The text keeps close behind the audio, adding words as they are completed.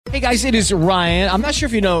Hey guys, it is Ryan. I'm not sure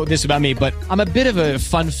if you know this about me, but I'm a bit of a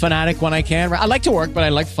fun fanatic when I can. I like to work, but I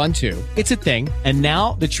like fun too. It's a thing. And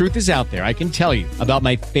now the truth is out there. I can tell you about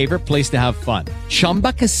my favorite place to have fun.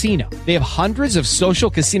 Chumba Casino. They have hundreds of social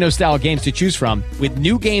casino style games to choose from with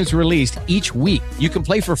new games released each week. You can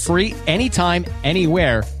play for free anytime,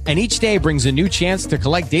 anywhere. And each day brings a new chance to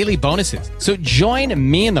collect daily bonuses. So join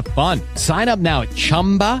me in the fun. Sign up now at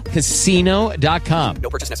ChumbaCasino.com. No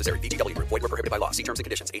purchase necessary. VGW. Void where prohibited by law. See terms and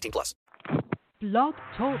conditions. 18+. Blog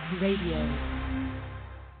Talk Radio.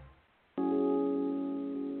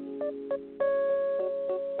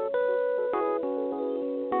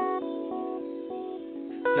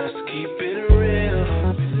 Let's keep it real.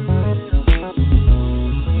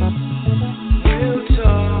 Real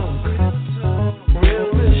talk. Real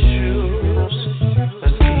issues.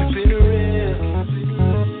 Let's keep it real.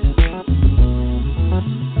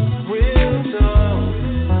 Real talk.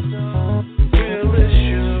 Real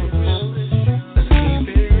issues. Let's keep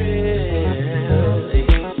it real.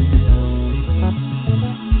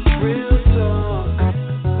 Real talk.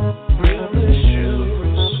 Real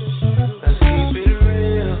issues. Let's keep it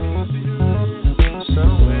real. So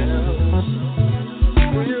real.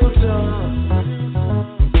 Real talk.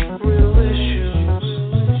 Real issues.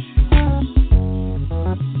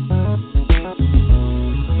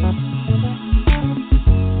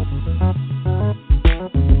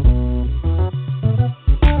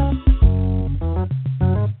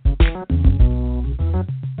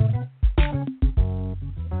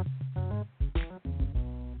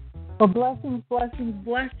 Well,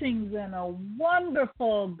 blessings, and a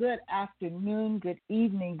wonderful good afternoon, good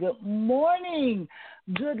evening, good morning,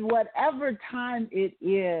 good whatever time it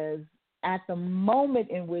is at the moment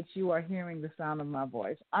in which you are hearing the sound of my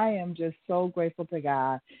voice. I am just so grateful to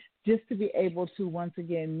God just to be able to once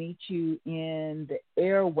again meet you in the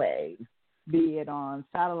airwaves, be it on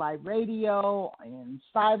satellite radio, in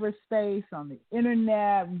cyberspace, on the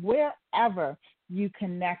internet, wherever you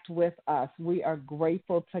connect with us. We are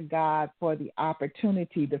grateful to God for the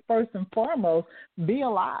opportunity to first and foremost be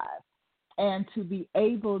alive and to be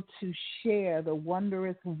able to share the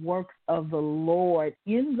wondrous works of the Lord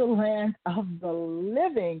in the land of the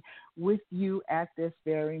living with you at this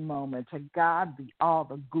very moment. To God be all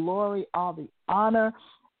the glory, all the honor,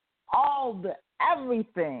 all the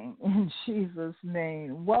everything in Jesus'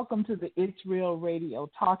 name. Welcome to the It's Real Radio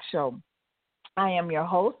Talk Show. I am your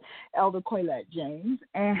host, Elder Quaylette James,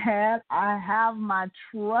 and I have my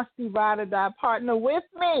trusty ride-or-die partner with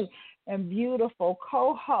me and beautiful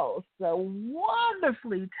co-host, the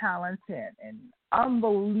wonderfully talented and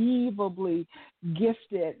unbelievably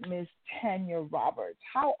gifted Miss Tanya Roberts.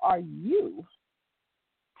 How are you?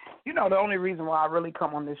 You know, the only reason why I really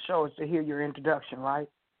come on this show is to hear your introduction, right?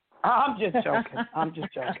 I'm just joking.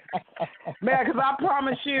 Man, because I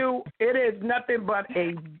promise you, it is nothing but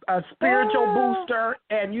a spiritual booster,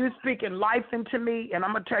 and you speaking life into me. And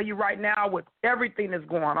I'm going to tell you right now, with everything that's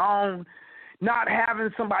going on, not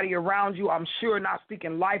having somebody around you, I'm sure not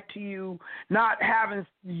speaking life to you, not having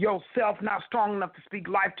yourself not strong enough to speak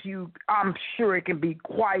life to you, I'm sure it can be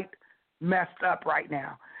quite messed up right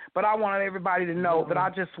now. But I wanted everybody to know that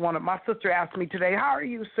my sister asked me today, how are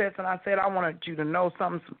you, sis? And I said, I wanted you to know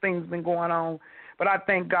some things been going on. But I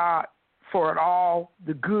thank God for it all,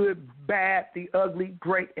 the good, bad, the ugly,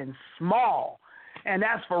 great, and small. And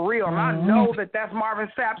that's for real. And I know that that's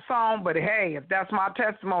Marvin Sapp's song, but hey, if that's my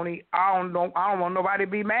testimony, I don't want nobody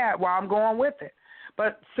to be mad while I'm going with it.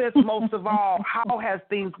 But sis, most of all, how has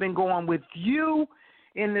things been going with you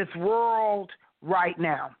in this world right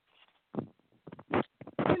now?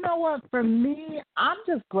 You know what? For me, I'm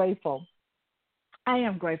just grateful. I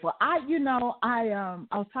am grateful. I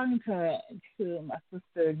was talking to my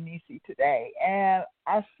sister Nisi today, and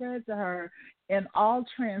I said to her, in all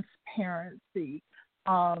transparency,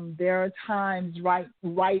 there are times right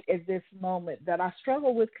at this moment that I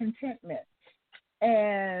struggle with contentment,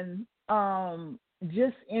 and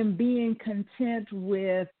just in being content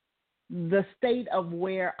with the state of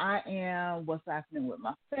where I am, what's happening with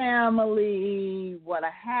my family, what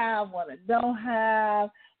I have, what I don't have,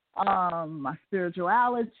 my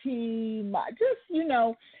spirituality,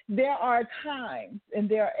 there are times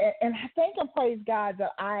and I thank and praise God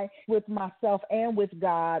that I, with myself and with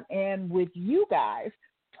God and with you guys,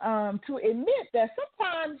 to admit that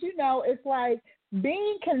sometimes, it's like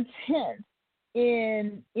being content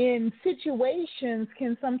in situations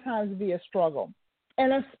can sometimes be a struggle.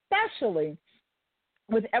 And especially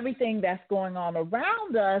with everything that's going on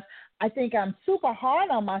around us, I think I'm super hard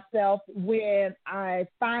on myself when I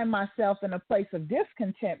find myself in a place of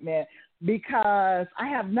discontentment because I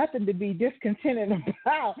have nothing to be discontented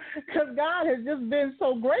about, because God has just been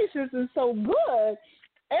so gracious and so good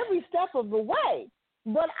every step of the way.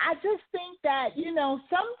 But I just think that,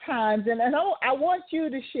 sometimes, and I want you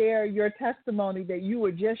to share your testimony that you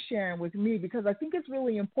were just sharing with me, because I think it's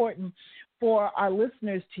really important for our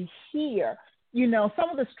listeners to hear, some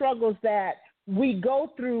of the struggles that we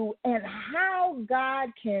go through and how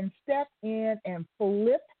God can step in and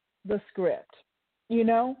flip the script,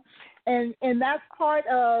 and that's part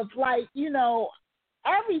of,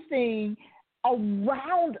 everything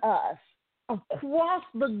around us. Across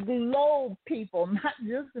the globe, people, not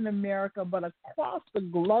just in America, but across the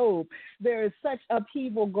globe, there is such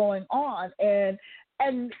upheaval going on, and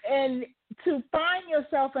to find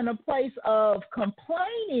yourself in a place of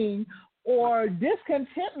complaining or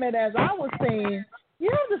discontentment, as I was saying,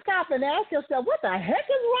 you have to stop and ask yourself, what the heck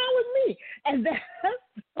is wrong with me? And that's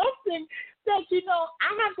something that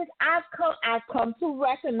I've come to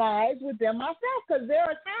recognize within myself, because there are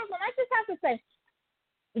times when I just have to say,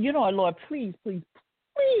 Lord, please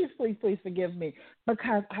forgive me,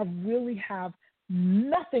 because I really have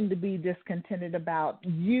nothing to be discontented about.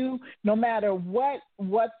 You, no matter what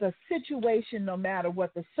the situation, no matter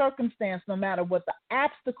what the circumstance, no matter what the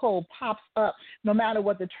obstacle pops up, no matter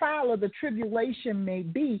what the trial or the tribulation may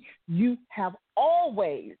be, you have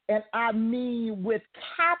always, and I mean with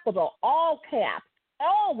capital, all caps,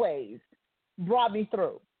 always brought me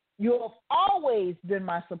through. You have always been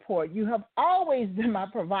my support. You have always been my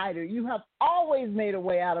provider. You have always made a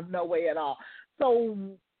way out of no way at all. So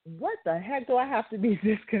what the heck do I have to be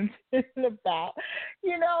discontented about?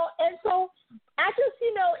 And so I just,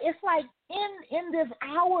 it's like in this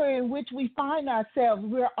hour in which we find ourselves,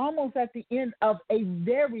 we're almost at the end of a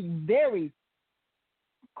very, very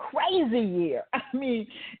crazy year. I mean,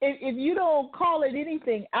 if you don't call it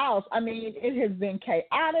anything else, I mean, it has been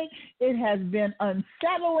chaotic. It has been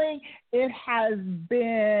unsettling. It has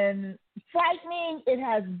been frightening. It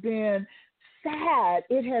has been sad.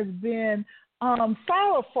 It has been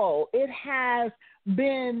sorrowful. It has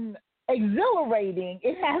been exhilarating.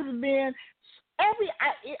 It has been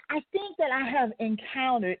I think that I have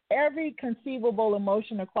encountered every conceivable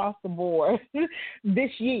emotion across the board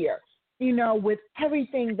this year. With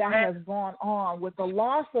everything that has gone on, with the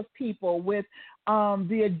loss of people, with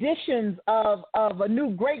the additions of a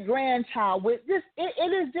new great-grandchild, with just it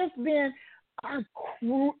has just been an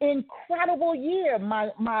incredible year.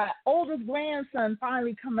 My oldest grandson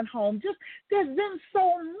finally coming home. Just there's been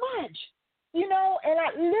so much, and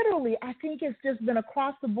I think it's just been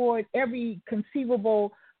across the board, every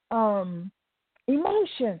conceivable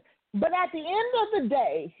emotion. But at the end of the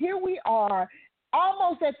day, here we are.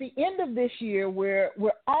 Almost at the end of this year, we're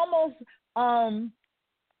almost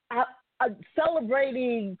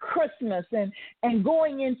celebrating Christmas and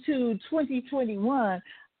going into 2021. I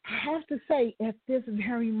have to say, at this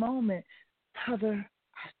very moment, Father,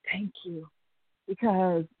 I thank you,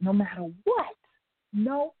 because no matter what,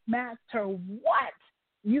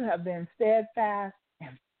 you have been steadfast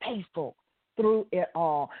and faithful through it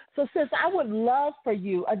all. So, sis, I would love for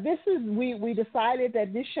you. We decided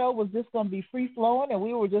that this show was just going to be free flowing, and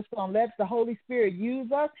we were just going to let the Holy Spirit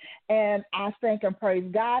use us. And I thank and praise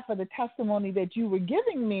God for the testimony that you were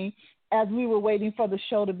giving me as we were waiting for the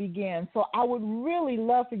show to begin. So, I would really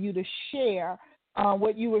love for you to share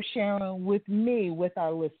what you were sharing with me, with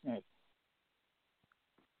our listeners.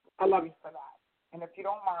 I love you for that. And if you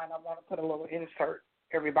don't mind, I want to put a little insert,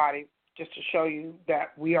 everybody, just to show you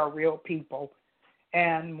that we are real people.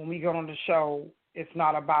 And when we go on the show, it's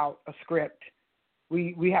not about a script.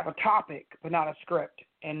 We have a topic, but not a script.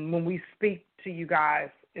 And when we speak to you guys,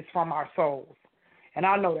 it's from our souls. And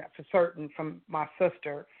I know that for certain from my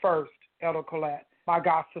sister first, Elder Colette, my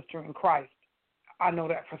God sister in Christ. I know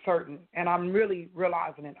that for certain. And I'm really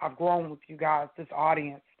realizing it. I've grown with you guys, this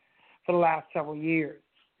audience, for the last several years.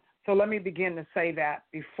 So let me begin to say that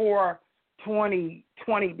before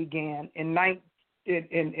 2020 began, in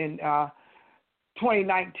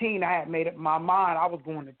 2019, I had made up my mind I was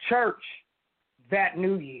going to church that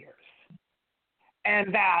New Year's,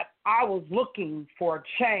 and that I was looking for a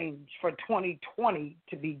change for 2020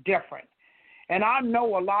 to be different. And I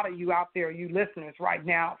know a lot of you out there, you listeners right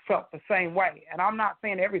now, felt the same way. And I'm not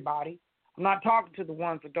saying everybody. I'm not talking to the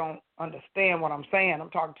ones that don't understand what I'm saying.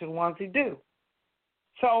 I'm talking to the ones who do.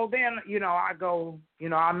 So then, I go,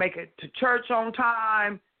 I make it to church on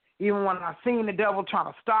time. Even when I seen the devil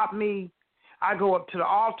trying to stop me, I go up to the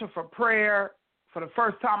altar for prayer. For the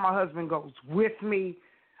first time, my husband goes with me.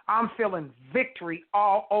 I'm feeling victory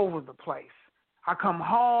all over the place. I come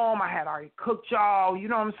home. I had already cooked y'all. You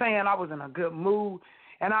know what I'm saying? I was in a good mood.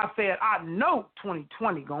 And I said, I know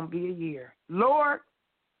 2020 going to be a year. Lord,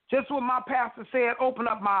 just what my pastor said, open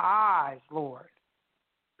up my eyes, Lord.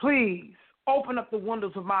 Please, open up the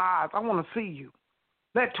windows of my eyes. I want to see you.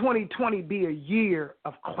 Let 2020 be a year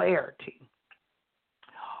of clarity.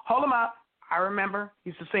 Hold them up. I remember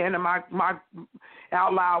used to saying to my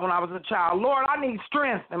out loud when I was a child, Lord, I need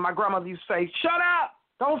strength. And my grandmother used to say, shut up.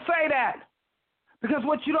 Don't say that. Because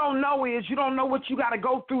what you don't know is you don't know what you got to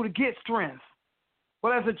go through to get strength.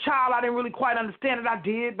 Well, as a child, I didn't really quite understand it. I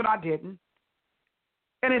did, but I didn't.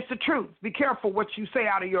 And it's the truth. Be careful what you say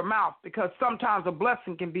out of your mouth, because sometimes a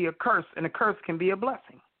blessing can be a curse and a curse can be a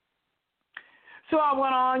blessing. So I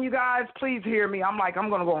went on, you guys, please hear me. I'm like, I'm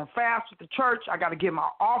going to go on fast with the church. I got to give my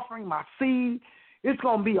offering, my seed. It's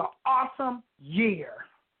going to be an awesome year.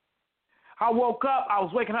 I woke up. I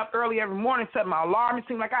was waking up early every morning, setting my alarm. It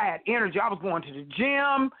seemed like I had energy. I was going to the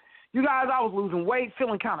gym. You guys, I was losing weight,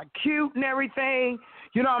 feeling kind of cute and everything.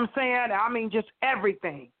 You know what I'm saying? I mean, just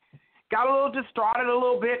everything. Got a little distraught a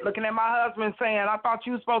little bit, looking at my husband saying, I thought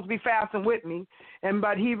you were supposed to be fasting with me.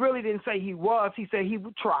 But he really didn't say he was. He said he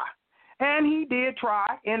would try. And he did try,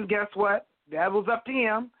 and guess what? That was up to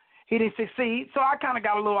him. He didn't succeed, so I kind of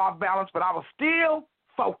got a little off balance, but I was still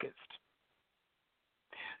focused.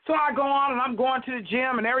 So I go on, and I'm going to the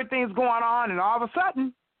gym, and everything's going on, and all of a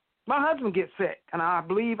sudden, my husband gets sick. And I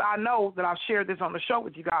know that I've shared this on the show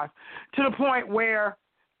with you guys, to the point where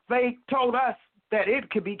they told us that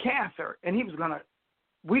it could be cancer, and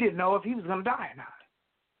we didn't know if he was going to die or not.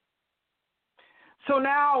 So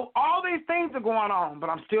now all these things are going on, but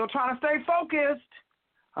I'm still trying to stay focused.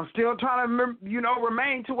 I'm still trying to,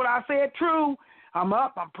 remain to what I said true. I'm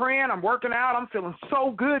up, I'm praying, I'm working out. I'm feeling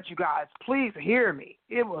so good, you guys. Please hear me.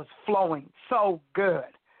 It was flowing so good.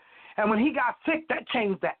 And when he got sick, that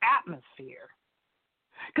changed the atmosphere.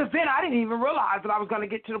 Because then I didn't even realize that I was going to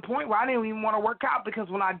get to the point where I didn't even want to work out, because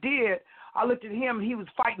when I did, I looked at him and he was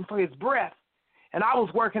fighting for his breath, and I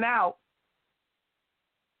was working out.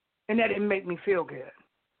 And that didn't make me feel good.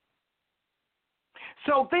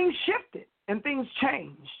 So things shifted and things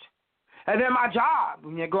changed. And then my job,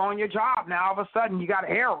 when you go on your job, now all of a sudden you got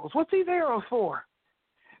arrows. What's these arrows for?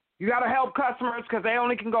 You got to help customers because they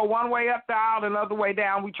only can go one way up the aisle and another way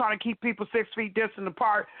down. We trying to keep people 6 feet distant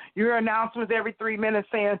apart. You hear announcements every 3 minutes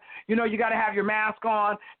saying, you got to have your mask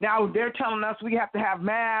on. Now they're telling us we have to have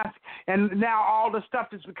masks. And now all the stuff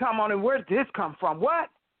that's become on, and where did this come from? What?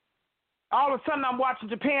 All of a sudden, I'm watching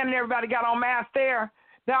Japan, and everybody got on masks there.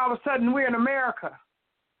 Now, all of a sudden, we're in America,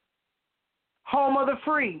 home of the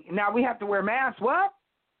free. Now we have to wear masks. What?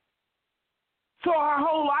 So our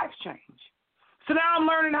whole life's changed. So now I'm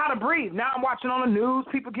learning how to breathe. Now I'm watching on the news,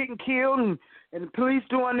 people getting killed and the police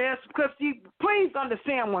doing this. Because please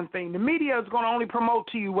understand one thing. The media is going to only promote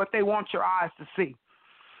to you what they want your eyes to see.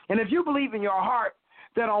 And if you believe in your heart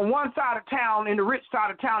that on one side of town, in the rich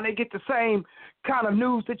side of town, they get the same kind of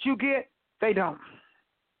news that you get, they don't.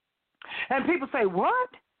 And people say, what?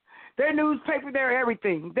 Their newspaper, they're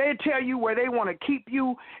everything. They tell you where they want to keep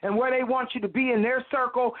you and where they want you to be in their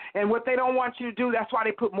circle and what they don't want you to do. That's why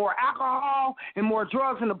they put more alcohol and more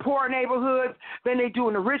drugs in the poor neighborhoods than they do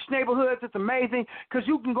in the rich neighborhoods. It's amazing because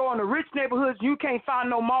you can go in the rich neighborhoods, you can't find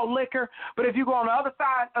no malt liquor. But if you go on the other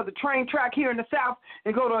side of the train track here in the South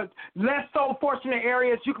and go to less so fortunate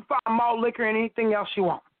areas, you can find malt liquor and anything else you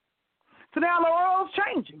want. So now the world's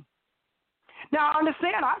changing. Now,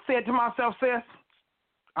 understand, I said to myself, sis,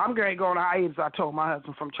 I'm going to go on a hiatus. I told my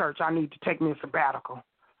husband from church I need to take me a sabbatical.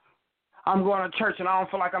 I'm going to church, and I don't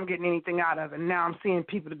feel like I'm getting anything out of it. And now I'm seeing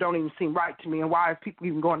people that don't even seem right to me. And why is people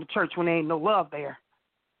even going to church when there ain't no love there?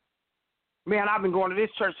 Man, I've been going to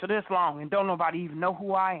this church for this long, and don't nobody even know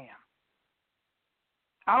who I am.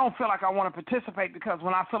 I don't feel like I want to participate because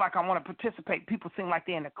when I feel like I want to participate, people seem like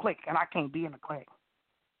they're in a clique, and I can't be in a clique.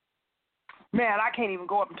 Man, I can't even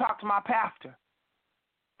go up and talk to my pastor.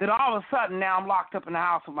 That all of a sudden now I'm locked up in the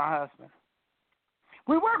house with my husband.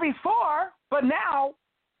 We were before, but now,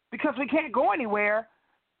 because we can't go anywhere,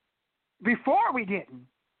 before we didn't.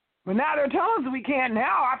 But now they're telling us we can't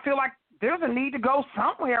now. I feel like there's a need to go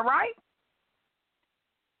somewhere, right?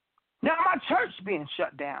 Now my church is being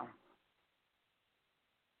shut down.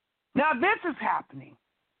 Now this is happening.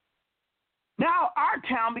 Now our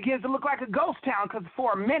town begins to look like a ghost town because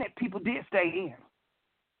for a minute people did stay in.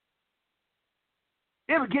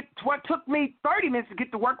 What took me 30 minutes to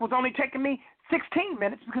get to work was only taking me 16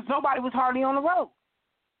 minutes because nobody was hardly on the road.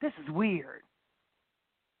 This is weird.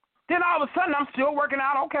 Then all of a sudden I'm still working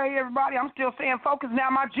out. Okay, everybody, I'm still staying focused. Now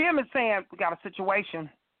my gym is saying we got a situation.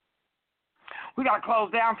 We got to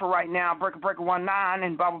close down for right now, breaker 19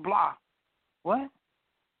 and blah, blah, blah. What?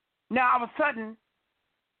 Now all of a sudden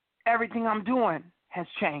everything I'm doing has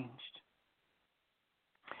changed.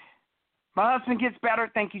 My husband gets better,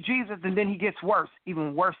 thank you, Jesus, and then he gets worse,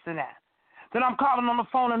 even worse than that. Then I'm calling on the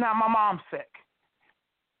phone, and now my mom's sick.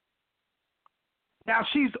 Now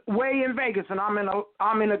she's way in Vegas, and I'm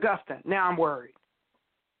in Augusta. Now I'm worried.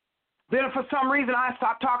 Then for some reason I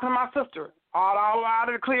stopped talking to my sister, all out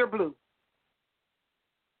of the clear blue.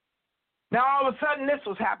 Now all of a sudden this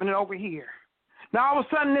was happening over here. Now all of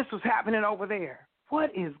a sudden this was happening over there.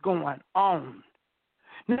 What is going on?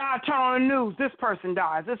 Now I turn on the news, this person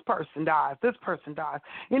dies, this person dies, this person dies.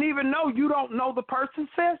 And even though you don't know the person,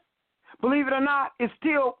 sis, believe it or not, it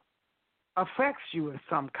still affects you in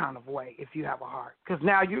some kind of way if you have a heart. Because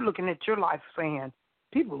now you're looking at your life saying,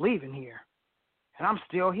 people leaving here, and I'm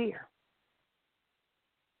still here.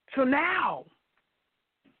 So now,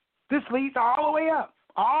 this leads all the way up.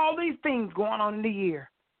 All these things going on in the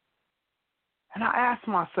year. And I asked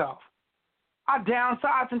myself, I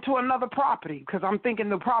downsized into another property because I'm thinking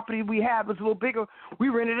the property we have is a little bigger. We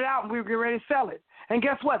rented it out and we were getting ready to sell it. And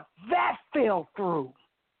guess what? That fell through.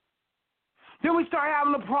 Then we start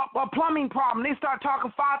having a plumbing problem. They start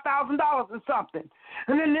talking $5,000 or something.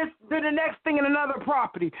 And then the next thing in another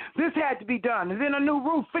property, this had to be done. And then a new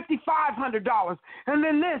roof, $5,500. And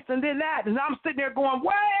then this and then that. And I'm sitting there going,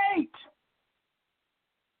 wait.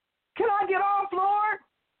 Can I get off, Lord?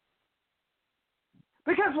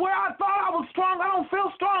 Because where I thought I was strong, I don't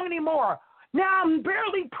feel strong anymore. Now I'm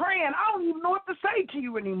barely praying. I don't even know what to say to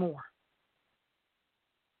you anymore.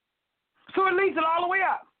 So it leads it all the way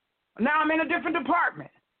up. Now I'm in a different department.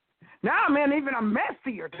 Now I'm in even a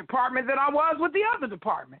messier department than I was with the other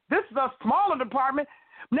department. This is a smaller department.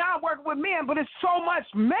 Now I work with men, but it's so much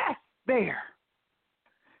mess there.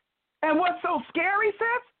 And what's so scary,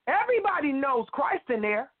 sis? Everybody knows Christ in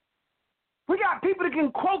there. We got people that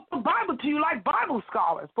can quote the Bible to you like Bible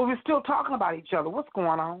scholars, but we're still talking about each other. What's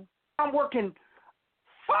going on? I'm working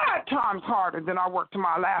 5 times harder than I worked in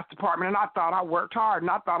my last department, and I thought I worked hard, and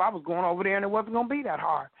I thought I was going over there and it wasn't going to be that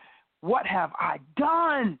hard. What have I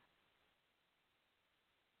done?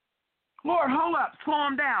 Lord, hold up, slow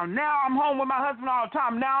him down. Now I'm home with my husband all the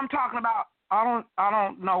time. Now I'm talking about I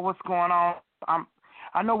don't know what's going on.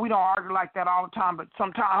 I know we don't argue like that all the time, but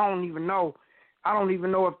sometimes I don't even know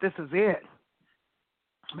if this is it.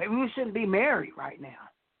 Maybe we shouldn't be married right now.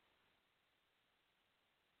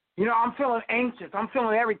 You know, I'm feeling anxious. I'm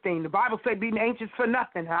feeling everything. The Bible says be anxious for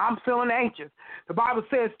nothing. I'm feeling anxious. The Bible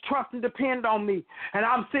says trust and depend on me. And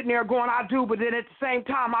I'm sitting there going, I do, but then at the same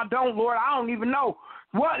time, I don't, Lord. I don't even know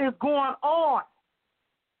what is going on.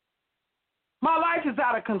 My life is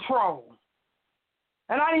out of control.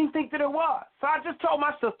 And I didn't think that it was. So I just told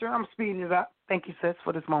my sister, I'm speeding it up. Thank you, sis,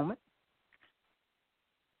 for this moment.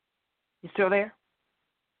 You still there?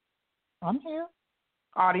 I'm here.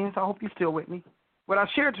 Audience, I hope you're still with me. What I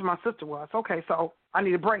shared to my sister was, okay, so I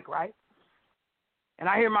need a break, right? And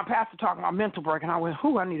I hear my pastor talking about mental break, and I went,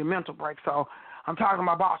 I need a mental break. So I'm talking to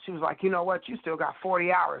my boss. She was like, you know what? You still got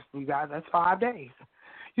 40 hours, you guys. That's 5 days.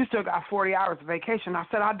 You still got 40 hours of vacation. I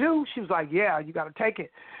said, I do. She was like, yeah, you got to take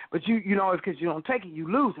it. But, you know, it's because you don't take it, you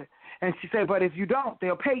lose it. And she said, but if you don't,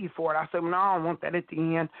 they'll pay you for it. I said, well, no, I don't want that at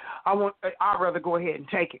the end. I'd rather go ahead and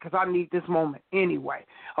take it because I need this moment anyway.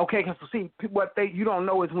 Okay, because, see, what you don't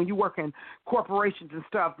know is when you work in corporations and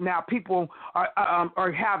stuff, now people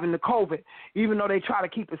are having the COVID. Even though they try to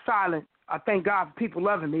keep it silent, I thank God for people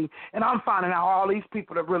loving me, and I'm finding out all these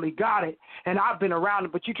people that really got it, and I've been around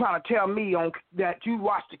it, but you're trying to tell me that you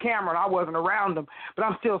watched the camera and I wasn't around them, but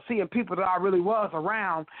I'm still seeing people that I really was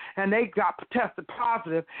around, and they got tested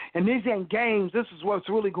positive, and these ain't games. This is what's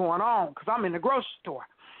really going on because I'm in the grocery store.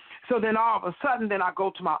 So then all of a sudden, then I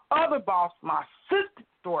go to my other boss, my assistant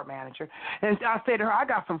store manager, and I say to her, I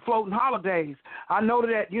got some floating holidays. I know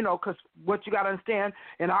that, you know, because what you got to understand,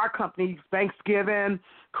 in our company, Thanksgiving,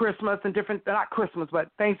 Christmas, and different, not Christmas, but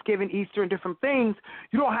Thanksgiving, Easter, and different things,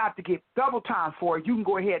 you don't have to get double time for it. You can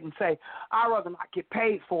go ahead and say, I'd rather not get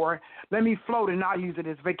paid for it. Let me float it, and I'll use it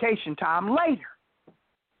as vacation time later.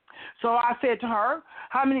 So I said to her,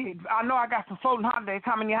 how many, I know I got some floating holidays,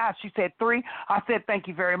 how many you have? She said 3. I said, thank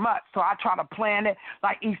you very much. So I try to plan it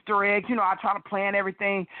like Easter eggs. You know, I try to plan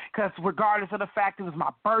everything because regardless of the fact it was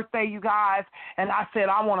my birthday, you guys, and I said,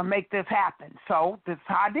 I want to make this happen. So this is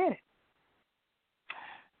how I did it.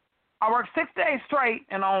 I worked 6 days straight,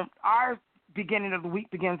 and on our beginning of the week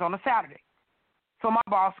begins on a Saturday. So my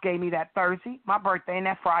boss gave me that Thursday, my birthday, and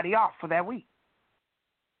that Friday off for that week.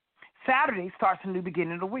 Saturday starts a new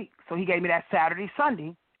beginning of the week. So he gave me that Saturday,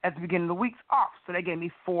 Sunday as the beginning of the week's off. So they gave me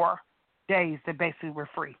 4 days that basically were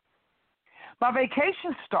free. My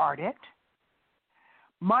vacation started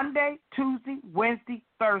Monday, Tuesday, Wednesday,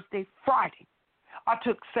 Thursday, Friday. I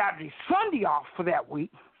took Saturday, Sunday off for that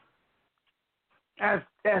week as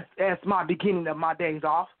my beginning of my days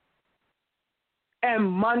off. And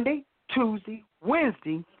Monday, Tuesday,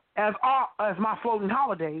 Wednesday, as my floating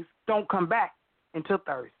holidays, don't come back until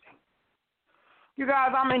Thursday. You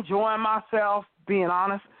guys, I'm enjoying myself, being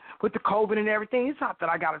honest, with the COVID and everything. It's not that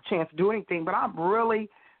I got a chance to do anything, but I'm really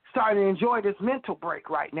starting to enjoy this mental break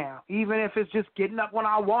right now, even if it's just getting up when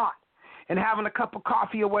I want and having a cup of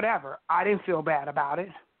coffee or whatever. I didn't feel bad about it.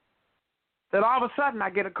 Then all of a sudden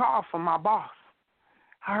I get a call from my boss.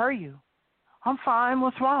 How are you? I'm fine.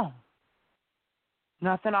 What's wrong?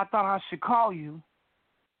 Nothing. I thought I should call you.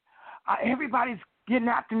 Everybody's getting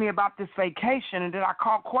after me about this vacation, and then I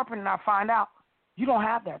call corporate and I find out you don't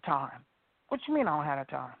have that time. What you mean I don't have that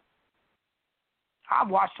time? I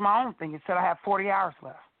watched my own thing. It said I have 40 hours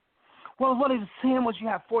left. Well, what it was saying was you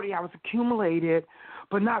have 40 hours accumulated,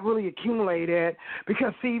 but not really accumulated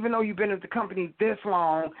because, see, even though you've been at the company this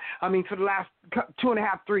long, I mean, for the last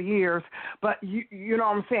 2.5, 3 years, but you know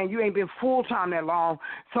what I'm saying, you ain't been full-time that long,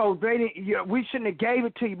 so they didn't, we shouldn't have gave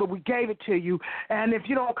it to you, but we gave it to you, and if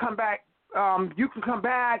you don't come back, you can come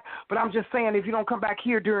back, but I'm just saying if you don't come back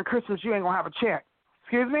here during Christmas, you ain't going to have a check.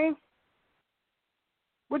 Excuse me?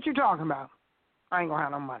 What you talking about? I ain't going to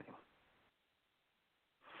have no money.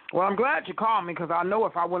 Well, I'm glad you called me because I know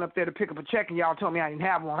if I went up there to pick up a check and y'all told me I didn't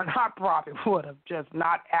have one, I probably would have just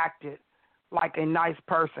not acted like a nice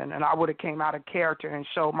person, and I would have came out of character and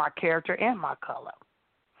showed my character and my color.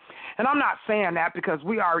 And I'm not saying that because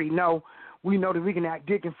we already know, that we can act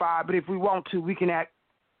dignified, but if we want to, we can act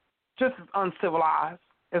just as uncivilized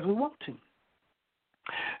as we want to.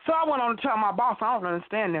 So I went on to tell my boss, I don't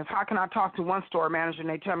understand this. How can I talk to one store manager and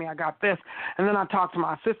they tell me I got this, and then I talk to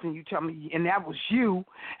my assistant, you tell me, and that was you,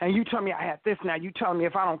 and you tell me I had this. Now you tell me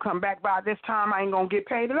if I don't come back by this time, I ain't going to get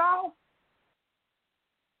paid at all?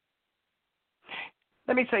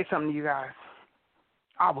 Let me say something to you guys.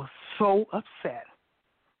 I was so upset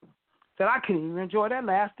that I couldn't even enjoy that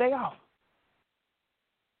last day off.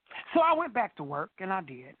 So I went back to work, and I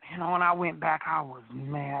did. And when I went back, I was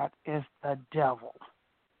mad as the devil.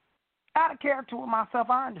 Out of character with myself,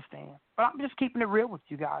 I understand. But I'm just keeping it real with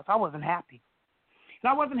you guys. I wasn't happy. And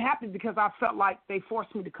I wasn't happy because I felt like they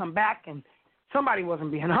forced me to come back, and somebody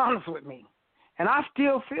wasn't being honest with me. And I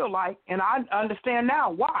still feel like, and I understand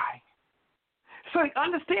now why. So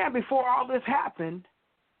understand before all this happened,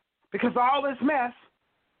 because of all this mess,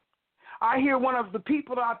 I hear one of the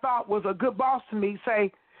people that I thought was a good boss to me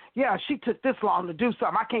say, yeah, she took this long to do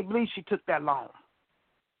something. I can't believe she took that long.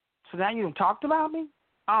 So now you done talked about me?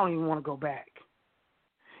 I don't even want to go back.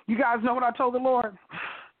 You guys know what I told the Lord?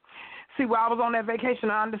 See, while I was on that vacation,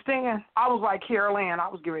 I understand. I was like Carol Ann. I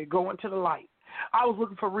was getting ready to go into the light. I was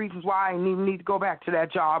looking for reasons why I didn't even need to go back to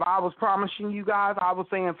that job. I was promising you guys. I was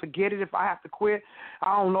saying, forget it if I have to quit.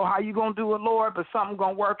 I don't know how you're going to do it, Lord, but something's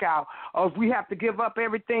going to work out. Or if we have to give up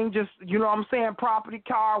everything, just, you know what I'm saying, property,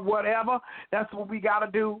 car, whatever, that's what we got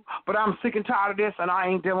to do. But I'm sick and tired of this, and I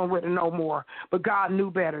ain't dealing with it no more. But God knew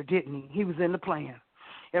better, didn't he? He was in the plan.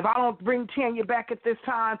 If I don't bring Tanya back at this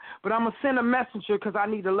time, but I'm going to send a messenger because I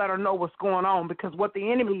need to let her know what's going on, because what the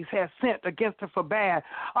enemies have sent against her for bad,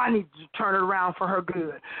 I need to turn it around for her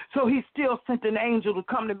good. So he still sent an angel to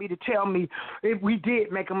come to me to tell me if we did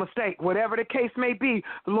make a mistake. Whatever the case may be,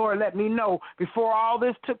 the Lord let me know. Before all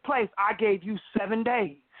this took place, I gave you 7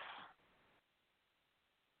 days.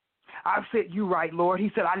 I said, you right, Lord. He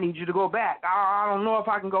said, I need you to go back. I don't know if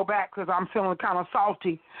I can go back because I'm feeling kind of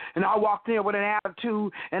salty. And I walked in with an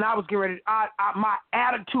attitude, and I was getting ready. My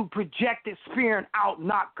attitude projected spearing out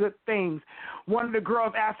not good things. One of the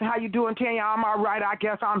girls asked me, how you doing, Tanya? I'm all right. I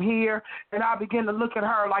guess I'm here. And I began to look at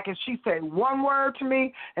her like if she said one word to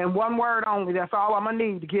me and one word only. That's all I'm going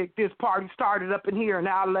to need to get this party started up in here. And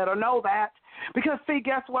I let her know that. Because, see,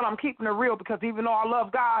 guess what? I'm keeping it real because even though I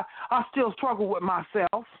love God, I still struggle with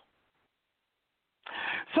myself.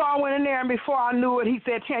 So I went in there, and before I knew it, he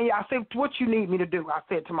said, Tanya, I said, what you need me to do? I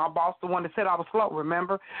said to my boss, the one that said I was slow,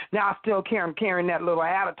 remember? Now I still carrying that little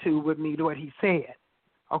attitude with me to what he said.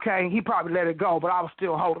 Okay? He probably let it go, but I was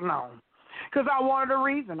still holding on. Because I wanted a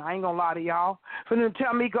reason. I ain't going to lie to y'all. For them to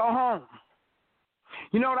tell me go home.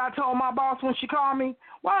 You know what I told my boss when she called me?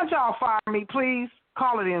 Why don't y'all fire me, please?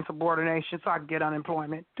 Call it insubordination so I can get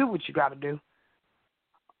unemployment. Do what you got to do.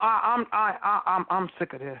 I'm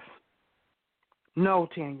sick of this. No,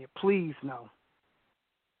 Tanya, please no.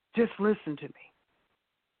 Just listen to me.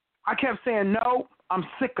 I kept saying, no, I'm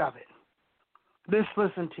sick of it. Just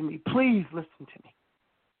listen to me. Please listen to me.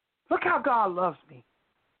 Look how God loves me.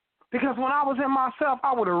 Because when I was in myself,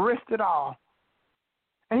 I would have risked it all.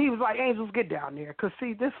 And he was like, Angels, get down there. Because,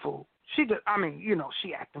 see, this fool,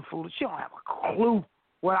 She acting foolish. She don't have a clue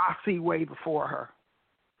what I see way before her.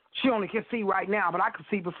 She only can see right now, but I can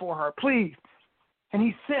see before her. Please. And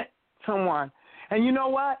he sent someone. And you know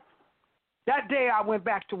what? That day I went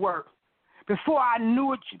back to work. Before I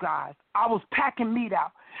knew it, you guys, I was packing meat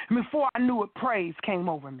out. And before I knew it, praise came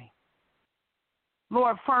over me.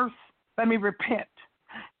 Lord, first, let me repent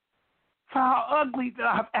for how ugly that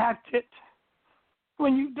I've acted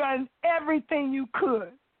when you've done everything you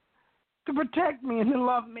could to protect me and to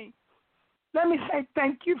love me. Let me say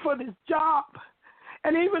thank you for this job.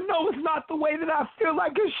 And even though it's not the way that I feel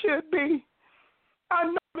like it should be, I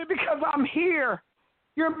know that because I'm here,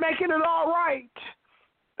 you're making it all right.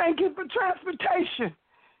 Thank you for transportation.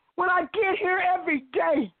 When I get here every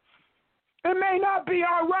day, it may not be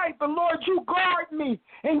all right, but Lord, you guard me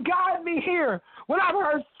and guide me here. When I've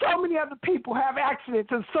heard so many other people have accidents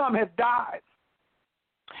and some have died.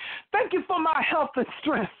 Thank you for my health and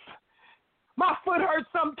strength. My foot hurts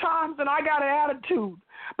sometimes and I got an attitude,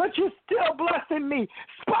 but you're still blessing me, in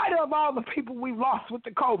spite of all the people we've lost with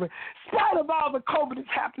the COVID, in spite of all the COVID that's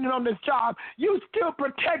happening on this job, you still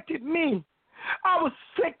protected me. I was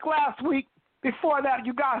sick last week. Before that,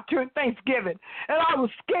 you guys, during Thanksgiving, and I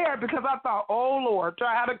was scared because I thought, oh, Lord, do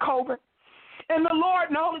I have a COVID? And the Lord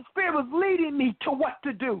and the Holy Spirit was leading me to what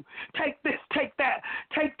to do. Take this, take that,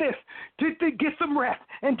 take this, to get some rest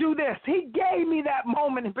and do this. He gave me that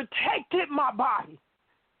moment and protected my body.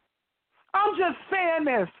 I'm just saying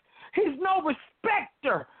this. He's no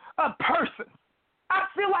respecter of persons. I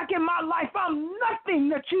feel like in my life I'm nothing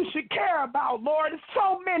that you should care about, Lord. There's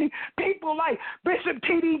so many people like Bishop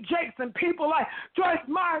T.D. Jakes and people like Joyce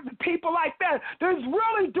Myers and people like that that's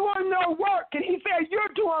really doing their work. And he said, you're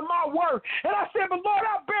doing my work. And I said, but Lord,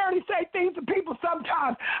 I barely say things to people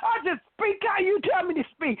sometimes. I just speak how you tell me to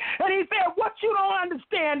speak. And he said, what you don't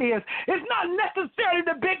understand is it's not necessarily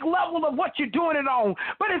the big level of what you're doing it on,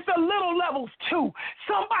 but it's the little levels too.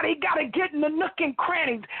 Somebody got to get in the nook and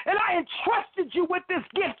crannies. And I entrusted you with this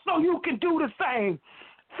gift so you can do the same.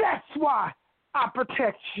 That's why I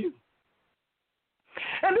protect you.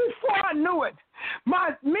 And before I knew it,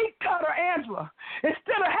 my meat cutter, Angela,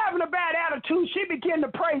 instead of having a bad attitude, she began to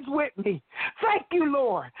praise with me. Thank you,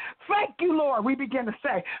 Lord. Thank you, Lord. We began to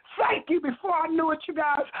say, thank you. Before I knew it, you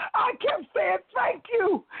guys, I kept saying thank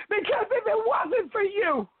you, because if it wasn't for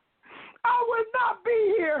you, I would not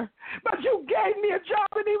be here. But you gave me a job,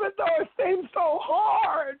 and even though it seemed so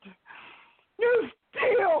hard, you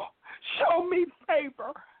still show me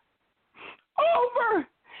favor over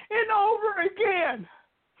and over again.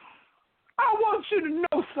 I want you to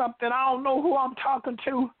know something. I don't know who I'm talking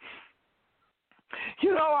to.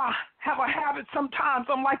 You know, I have a habit sometimes.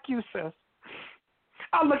 I'm like you, sis.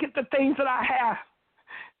 I look at the things that I have,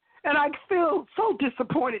 and I feel so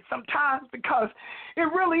disappointed sometimes because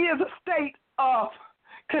it really is a state of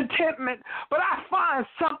contentment. But I find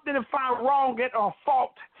something to find wrong or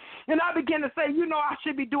fault. And I begin to say, you know, I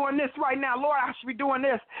should be doing this right now. Lord, I should be doing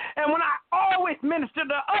this. And when I always minister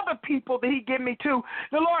to other people that he give me to,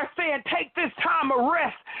 the Lord is saying, take this time of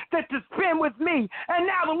rest to spend with me. And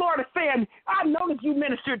now the Lord is saying, I noticed you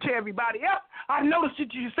minister to everybody else. I noticed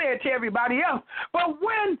that you say it to everybody else. But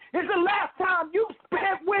when is the last time you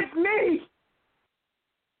spent with me?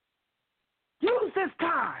 Use this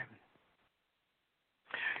time.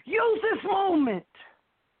 Use this moment.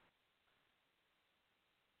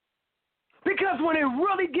 Because when it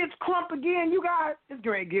really gets crump again, you guys, it's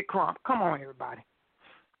going to get crump. Come on, everybody.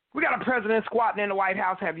 We got a president squatting in the White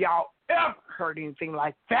House. Have y'all ever heard anything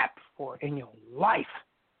like that before in your life?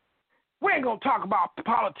 We ain't going to talk about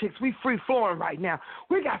politics. We free-flowing right now.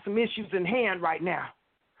 We got some issues in hand right now.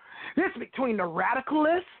 It's between the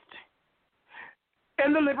radicalists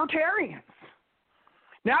and the libertarians.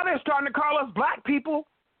 Now they're starting to call us black people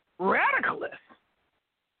radicalists.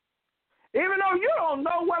 Even though you don't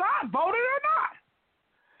know what I voted or not.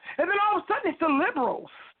 And then all of a sudden it's the liberals,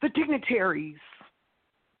 the dignitaries.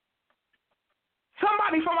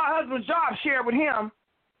 Somebody from my husband's job shared with him,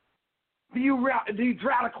 these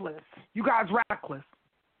radicalists, you guys radicalists.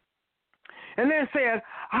 And then said,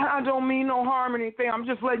 I don't mean no harm or anything. I'm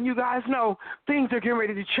just letting you guys know things are getting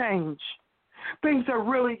ready to change. Things are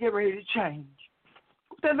really getting ready to change.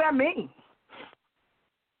 What does that mean?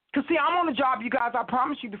 Because, see, I'm on the job, you guys, I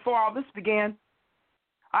promise you, before all this began,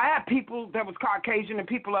 I had people that was Caucasian and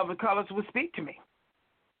people of other colors would speak to me.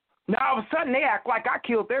 Now, all of a sudden, they act like I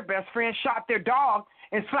killed their best friend, shot their dog,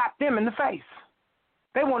 and slapped them in the face.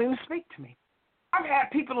 They won't even speak to me. I've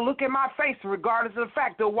had people to look at my face, regardless of the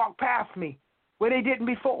fact they'll walk past me where they didn't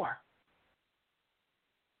before.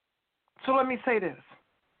 So let me say this.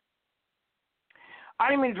 I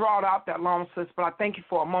didn't mean to draw it out that long, sis, but I thank you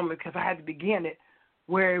for a moment because I had to begin it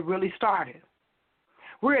where it really started.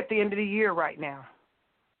 We're at the end of the year right now.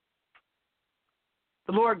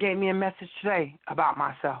 The Lord gave me a message today about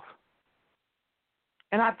myself.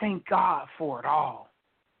 And I thank God for it all.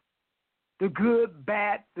 The good,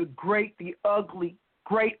 bad, the great, the ugly,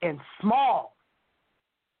 great, and small.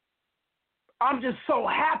 I'm just so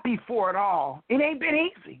happy for it all. It ain't been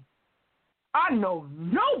easy. I know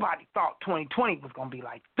nobody thought 2020 was going to be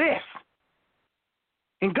like this.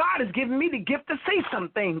 And God has given me the gift to see some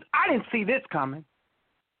things. I didn't see this coming.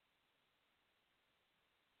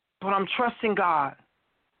 But I'm trusting God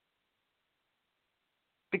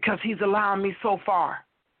because he's allowing me so far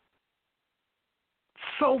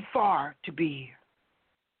to be here.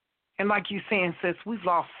 And like you saying, sis, we've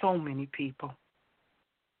lost so many people.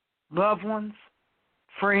 Loved ones,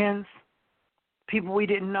 friends, people we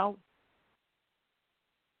didn't know.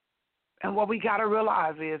 And what we got to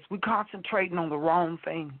realize is we're concentrating on the wrong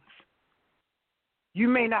things. You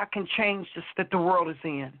may not can change the that the world is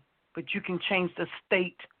in, but you can change the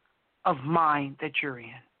state of mind that you're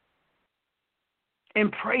in.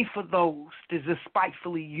 And pray for those that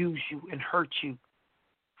despitefully use you and hurt you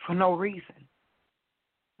for no reason.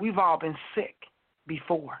 We've all been sick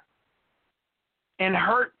before. And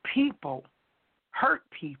hurt people.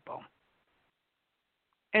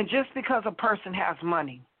 And just because a person has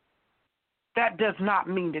money, that does not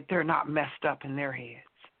mean that they're not messed up in their heads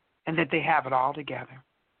and that they have it all together.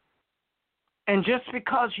 And just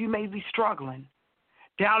because you may be struggling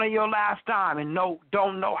down in your last dime and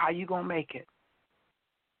don't know how you're going to make it,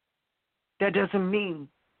 that doesn't mean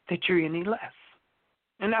that you're any less.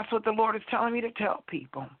 And that's what the Lord is telling me to tell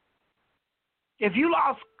people. If you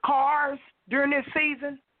lost cars during this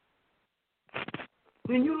season,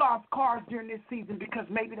 then you lost cars during this season because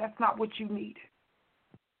maybe that's not what you needed.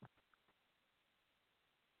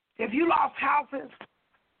 If you lost houses,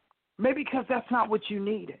 maybe because that's not what you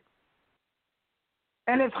needed.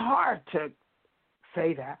 And it's hard to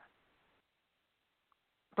say that.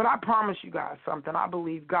 But I promise you guys something. I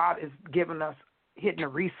believe God is giving us, hitting a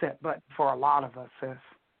reset button for a lot of us, sis.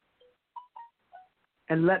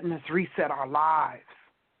 And letting us reset our lives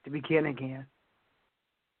to begin again.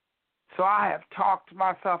 So I have talked to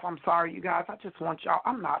myself. I'm sorry, you guys. I just want y'all.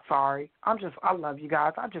 I'm not sorry. I love you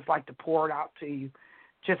guys. I just like to pour it out to you,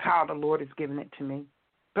 just how the Lord has given it to me.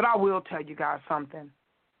 But I will tell you guys something.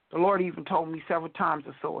 The Lord even told me several times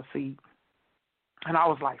to sow a seed. And I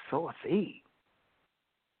was like, sow a seed?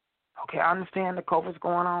 Okay, I understand the COVID's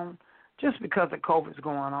going on. Just because the COVID's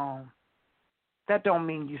going on, that don't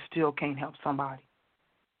mean you still can't help somebody.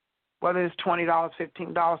 Whether it's $20,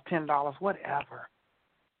 $15, $10, whatever.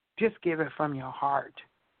 Just give it from your heart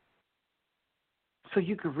so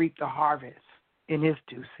you can reap the harvest in its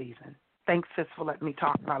due season. Thanks, sis, for letting me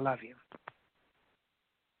talk. I love you.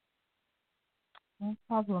 No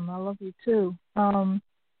problem. I love you too. And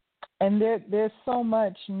there's so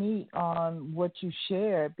much meat on what you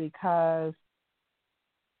shared because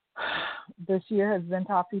this year has been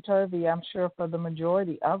topsy-turvy, I'm sure, for the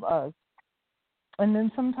majority of us. And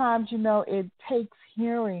then sometimes, it takes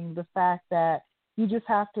hearing the fact that you just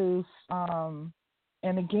have to, and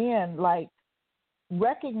again, like,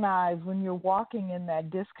 recognize when you're walking in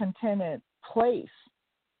that discontented place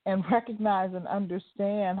and recognize and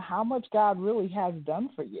understand how much God really has done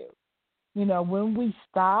for you. When we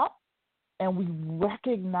stop and we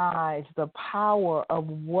recognize the power of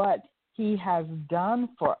what he has done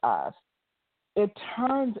for us, it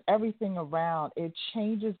turns everything around. It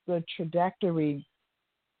changes the trajectory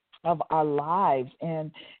of our lives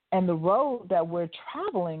and the road that we're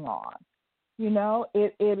traveling on.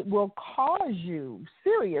 It will cause you,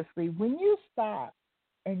 seriously, when you stop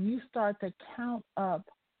and you start to count up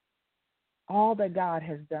all that God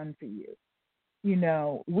has done for you.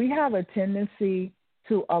 We have a tendency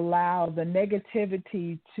to allow the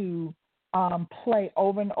negativity to play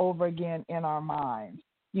over and over again in our minds.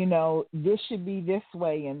 This should be this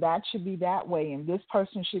way and that should be that way and this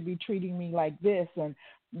person should be treating me like this and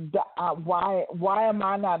why am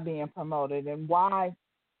I not being promoted and why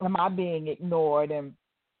am I being ignored and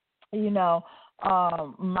my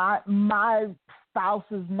spouse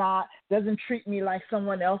doesn't treat me like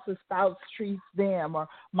someone else's spouse treats them, or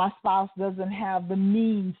my spouse doesn't have the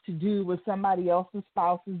means to do what somebody else's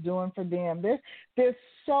spouse is doing for them. There's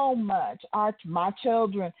so much. My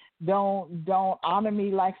children don't honor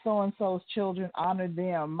me like so and so's children honor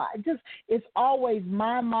them. It's always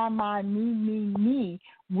my, me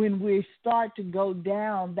when we start to go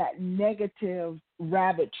down that negative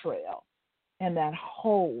rabbit trail and that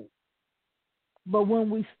hole. But when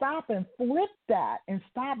we stop and flip that and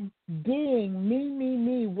stop being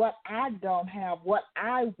me, what I don't have, what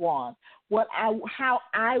I want, how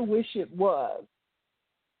I wish it was,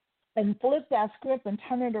 and flip that script and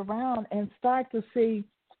turn it around and start to see,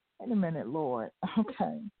 wait a minute, Lord,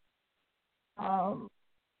 okay.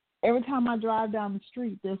 Every time I drive down the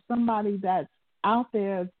street, there's somebody that's out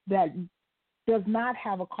there that does not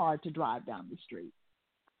have a car to drive down the street.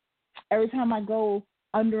 Every time I go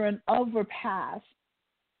under an overpass,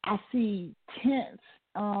 I see tents,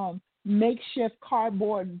 makeshift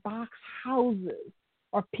cardboard box houses,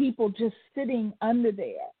 or people just sitting under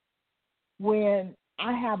there when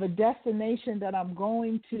I have a destination that I'm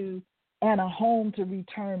going to and a home to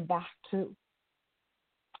return back to.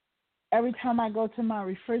 Every time I go to my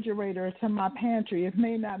refrigerator or to my pantry, it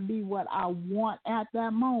may not be what I want at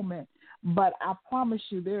that moment, but I promise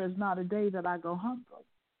you there is not a day that I go hungry.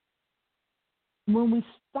 When we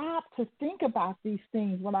stop to think about these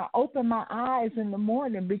things, when I open my eyes in the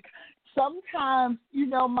morning, because sometimes,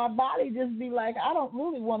 my body just be like, I don't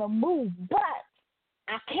really want to move, but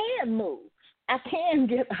I can move. I can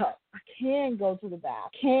get up. I can go to the bath.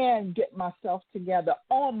 I can get myself together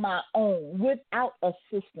on my own without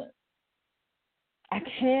assistance. I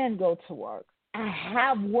can go to work. I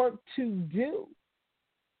have work to do.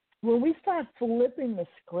 When we start flipping the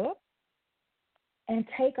script and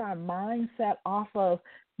take our mindset off of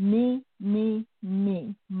me,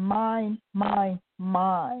 mine,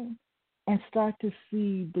 and start to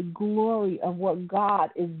see the glory of what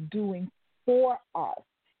God is doing for us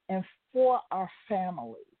and for our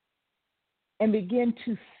families, and begin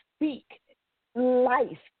to speak life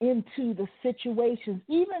into the situations,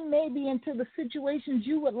 even maybe into the situations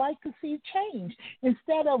you would like to see change,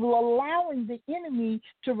 instead of allowing the enemy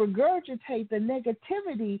to regurgitate the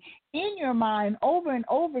negativity in your mind over and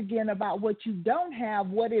over again about what you don't have,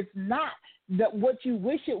 what is not, that what you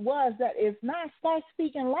wish it was, that is not. Start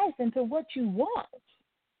speaking life into what you want.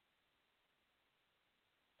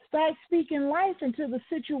 Start speaking life into the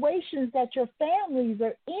situations that your families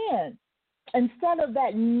are in, instead of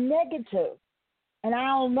that negative. And I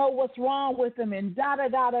don't know what's wrong with them and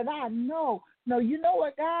da-da-da-da-da. No, you know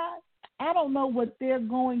what, God? I don't know what they're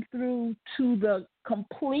going through to the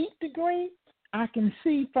complete degree. I can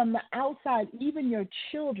see from the outside, even your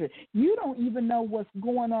children. You don't even know what's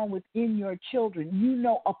going on within your children. You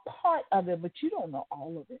know a part of it, but you don't know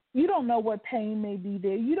all of it. You don't know what pain may be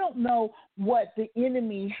there. You don't know what the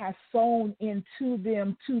enemy has sown into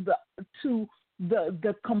them to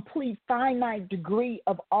the complete finite degree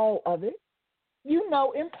of all of it. You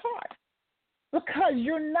know in part, because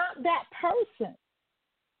you're not that person.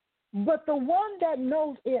 But the one that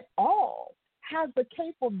knows it all has the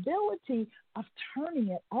capability of turning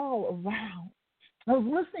it all around. I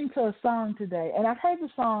was listening to a song today, and I've heard the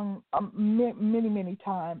song many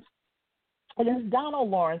times. And it's Donald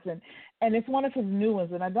Lawrence, and it's one of his new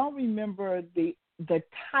ones, and I don't remember the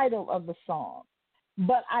title of the song.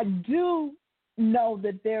 But I do know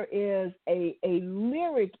that there is a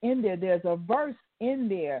lyric in there. There's a verse in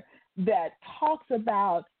there that talks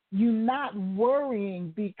about you not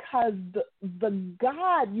worrying because the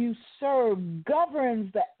God you serve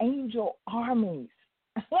governs the angel armies.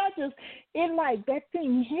 That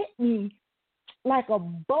thing hit me like a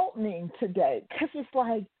bolting today, because it's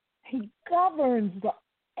like he governs the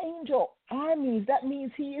angel armies. That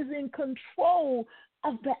means he is in control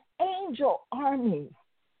of the angel armies.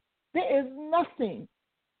 There is nothing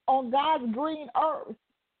on God's green earth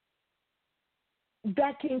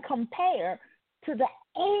that can compare to the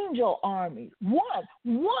angel armies. One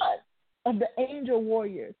of the angel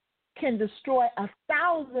warriors can destroy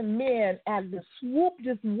 1,000 men at the swoop,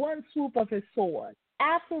 just one swoop of his sword.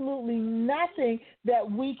 Absolutely nothing that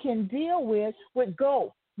we can deal with would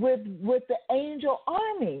go with the angel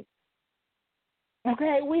army.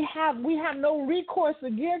 Okay, we have no recourse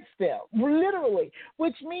against them, literally,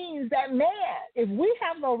 which means that man, if we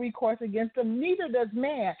have no recourse against them, neither does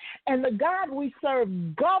man. And the God we serve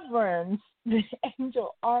governs the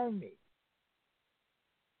angel army.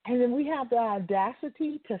 And then we have the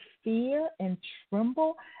audacity to fear and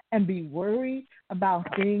tremble and be worried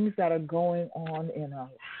about things that are going on in our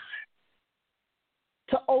lives.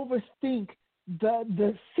 To overthink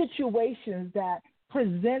the situations that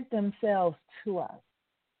present themselves to us.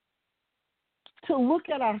 To look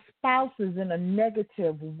at our spouses in a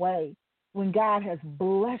negative way when God has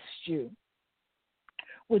blessed you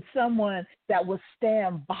with someone that will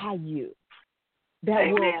stand by you, that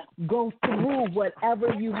Amen. Will go through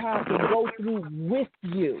whatever you have to go through with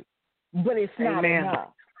you, but it's not Amen.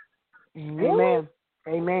 enough. Really?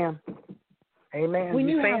 Amen. When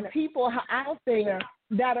you have people out there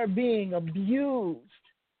that are being abused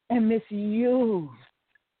and misused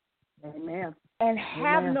Amen. and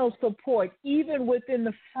have Amen. no support, even within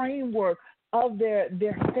the framework of their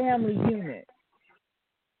family unit.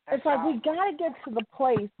 It's like we got to get to the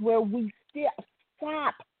place where we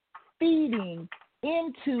stop feeding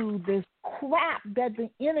into this crap that the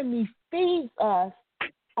enemy feeds us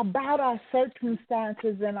about our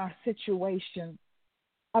circumstances and our situations,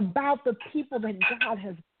 about the people that God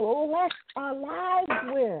has blessed our lives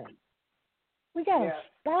with. We got to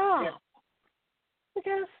stop. Yes. We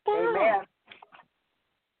got to stop. Amen.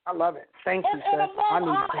 I love it. Thank you, And sis. above I need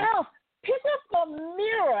all that. else, pick up the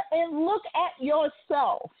mirror and look at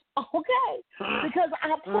yourself, okay? Because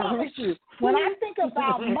I promise you, when I think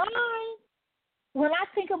about mine, when I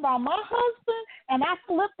think about my husband and I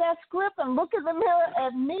flip that script and look in the mirror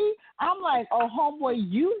at me, I'm like, oh, homeboy,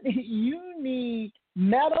 you need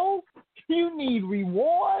medals, you need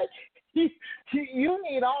rewards, you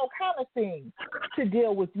need all kind of things to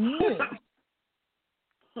deal with me.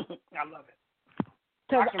 I love it.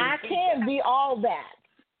 Because I can I repeat can't that. be all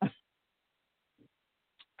that.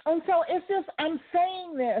 And so it's just, I'm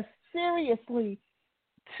saying this seriously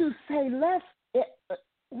to say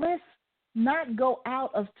let's not go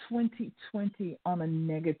out of 2020 on a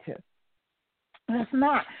negative. Let's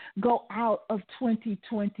not go out of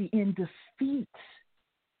 2020 in defeat.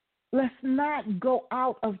 Let's not go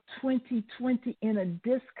out of 2020 in a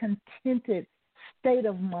discontented state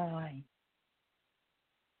of mind.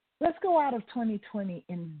 Let's go out of 2020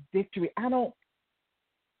 in victory.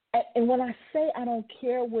 And when I say I don't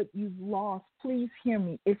care what you've lost, please hear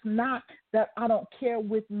me. It's not that I don't care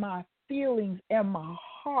with my feelings and my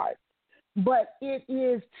heart, but it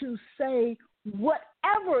is to say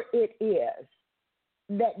whatever it is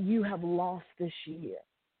that you have lost this year,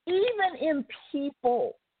 even in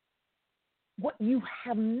people, what you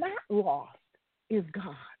have not lost is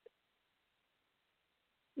God.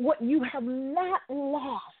 What you have not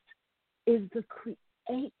lost is the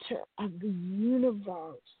creator of the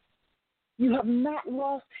universe. You have not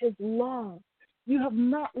lost his love. You have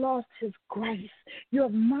not lost his grace. You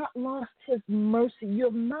have not lost his mercy. You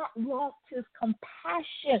have not lost his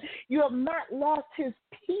compassion. You have not lost his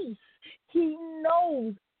peace. He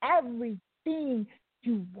knows everything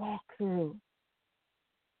you walk through.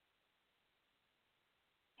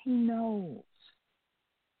 He knows.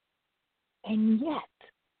 And yet,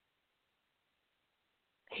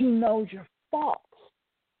 he knows your faults.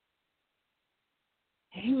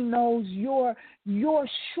 He knows your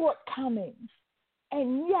shortcomings.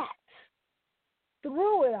 And yet,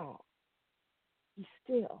 through it all, he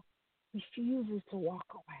still refuses to walk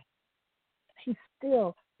away. He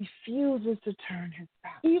still refuses to turn his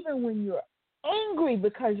back. Even when you're angry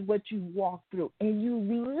because of what you walk through and you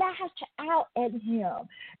lash out at him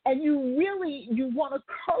and you want to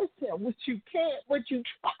curse him, which you can't, but you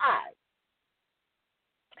try.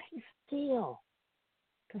 He still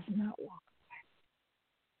does not walk away.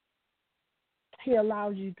 He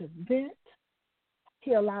allows you to vent.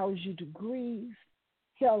 He allows you to grieve.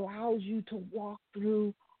 He allows you to walk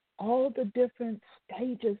through all the different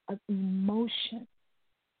stages of emotion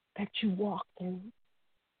that you walk through.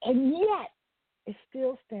 And yet, it's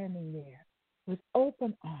still standing there with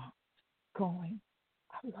open arms going,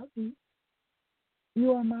 I love you.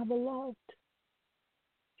 You are my beloved.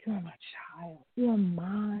 You are my child. You are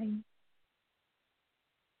mine.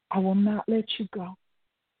 I will not let you go.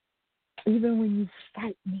 Even when you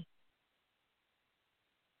fight me.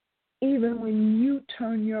 Even when you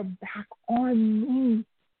turn your back on me,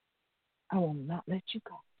 I will not let you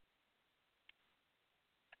go.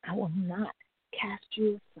 I will not cast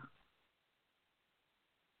you aside.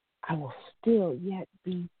 I will still yet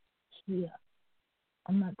be here.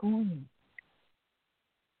 I'm not going anywhere.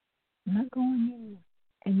 I'm not going anywhere.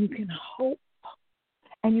 And you can hope,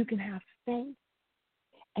 and you can have faith,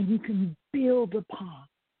 and you can build upon.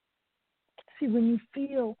 See, when you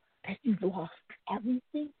feel that you've lost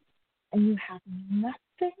everything and you have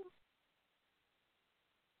nothing,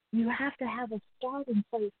 you have to have a starting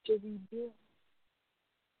place to rebuild.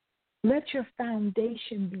 Let your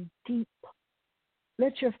foundation be deep.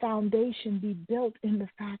 Let your foundation be built in the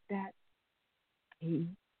fact that he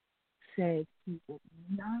said he would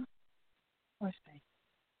not forsake.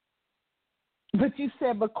 But you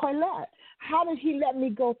said, but Colette, how did he let me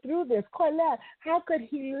go through this? Colette, how could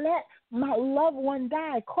he let my loved one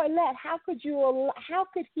die? Colette, how could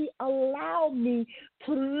he allow me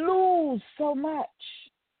to lose so much?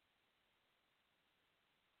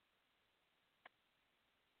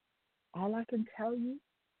 All I can tell you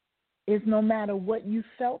is no matter what you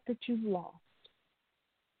felt that you've lost,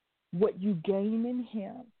 what you gain in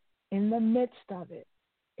him, in the midst of it,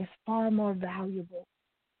 is far more valuable.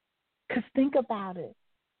 Because think about it.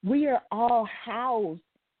 We are all housed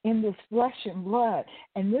in this flesh and blood.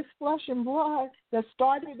 And this flesh and blood that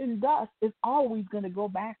started in dust is always going to go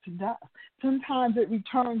back to dust. Sometimes it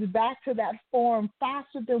returns back to that form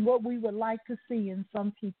faster than what we would like to see in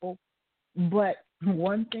some people. But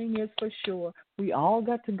one thing is for sure, we all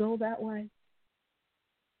got to go that way.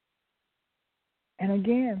 And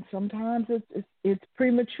again, sometimes it's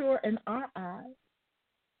premature in our eyes,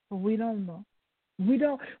 but we don't know. We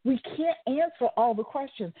can't answer all the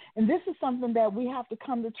questions. And this is something that we have to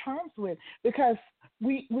come to terms with, because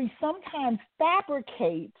we sometimes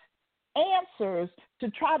fabricate answers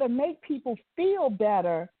to try to make people feel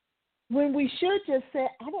better when we should just say,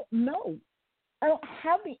 I don't know. I don't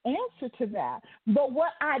have the answer to that. But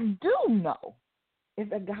what I do know is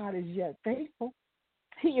that God is yet faithful.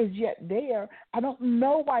 He is yet there. I don't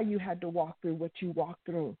know why you had to walk through what you walked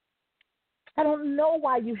through. I don't know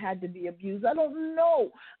why you had to be abused. I don't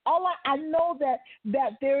know. I know that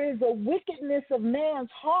there is a wickedness of man's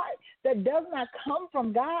heart that does not come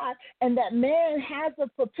from God, and that man has a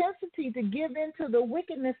propensity to give into the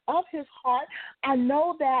wickedness of his heart. I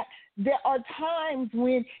know that there are times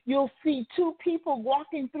when you'll see two people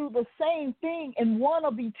walking through the same thing, and one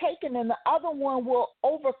will be taken and the other one will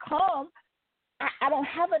overcome. I don't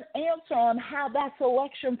have an answer on how that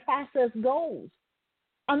selection process goes.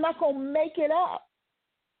 I'm not going to make it up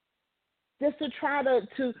just to try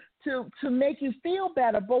to make you feel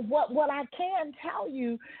better. But what I can tell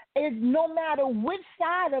you is no matter which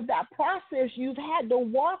side of that process you've had to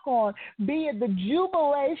walk on, be it the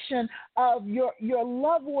jubilation of your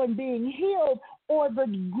loved one being healed or the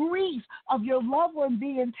grief of your loved one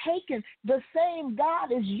being taken, the same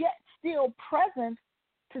God is yet still present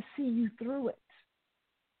to see you through it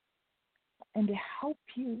and to help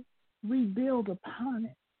you rebuild upon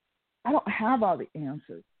it. I don't have all the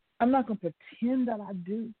answers. I'm not going to pretend that I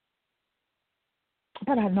do.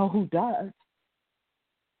 But I know who does.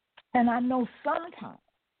 And I know sometimes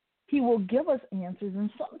he will give us answers and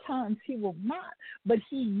sometimes he will not. But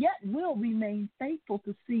he yet will remain faithful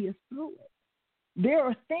to see us through it. There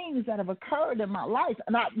are things that have occurred in my life,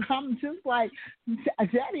 and I'm just like,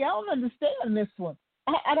 Daddy, I don't understand this one.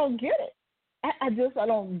 I don't get it. I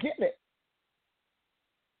don't get it.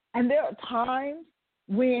 And there are times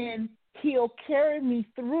when he'll carry me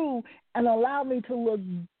through and allow me to look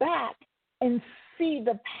back and see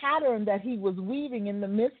the pattern that he was weaving in the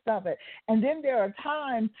midst of it. And then there are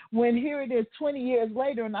times when here it is 20 years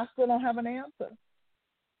later and I still don't have an answer.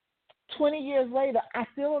 20 years later, I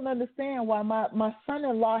still don't understand why my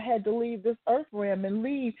son-in-law had to leave this earth realm and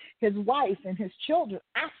leave his wife and his children.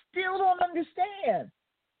 I still don't understand.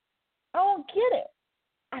 I don't get it.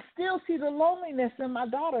 I still see the loneliness in my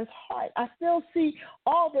daughter's heart. I still see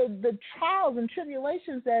all the trials and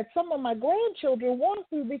tribulations that some of my grandchildren went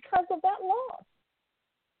through because of that loss.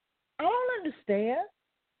 I don't understand.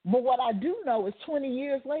 But what I do know is 20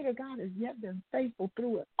 years later, God has yet been faithful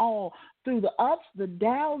through it all, through the ups, the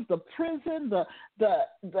downs, the prison, the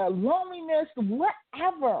loneliness,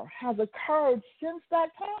 whatever has occurred since that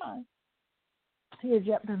time. He has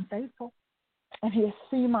yet been faithful, and he has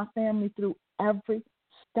seen my family through every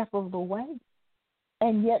step of the way,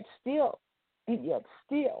 and yet still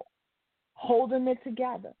holding it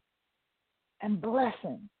together and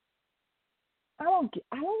blessing. I don't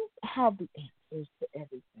have the answers to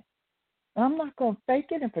everything. And I'm not going to fake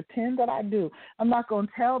it and pretend that I do. I'm not going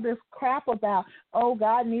to tell this crap about, oh,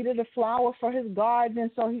 God needed a flower for his garden,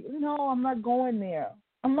 and so no, I'm not going there.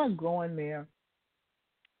 I'm not going there.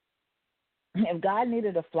 If God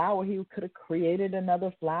needed a flower, he could have created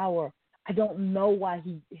another flower. I don't know why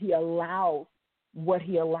he allows what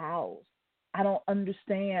he allows. I don't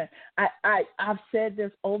understand. I've said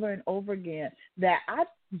this over and over again that I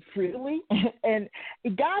freely, and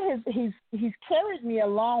God he's carried me a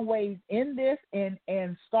long ways in this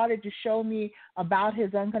and started to show me about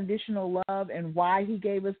his unconditional love and why he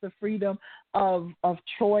gave us the freedom of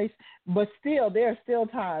choice. But still, there are still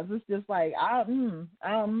times it's just like I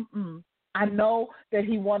know that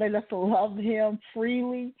he wanted us to love him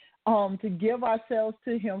freely, to give ourselves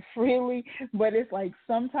to him freely. But it's like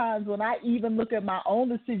sometimes when I even look at my own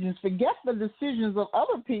decisions, forget the decisions of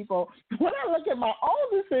other people, when I look at my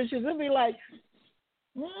own decisions, it'd be like,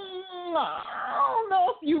 I don't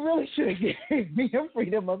know if you really should have given me a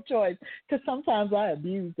freedom of choice, because sometimes I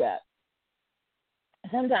abuse that.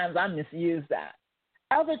 Sometimes I misuse that.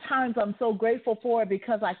 Other times I'm so grateful for it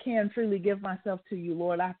because I can freely give myself to you,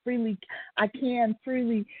 Lord. I can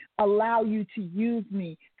freely allow you to use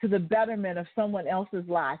me to the betterment of someone else's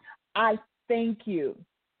life. I thank you.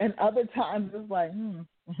 And other times it's like,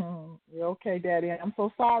 You're okay, Daddy. I'm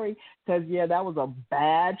so sorry. Because, yeah, that was a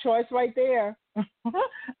bad choice right there.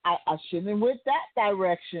 I shouldn't have went that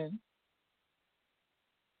direction.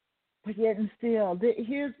 But yet and still,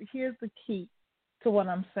 here's the key to what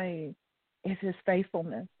I'm saying, is his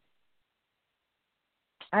faithfulness.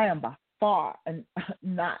 I am by far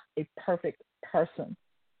not a perfect person.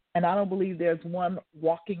 And I don't believe there's one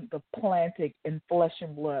walking the planet in flesh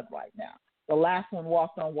and blood right now. The last one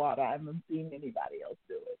walked on water. I haven't seen anybody else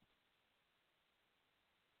do it.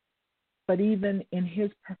 But even in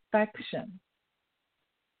his perfection,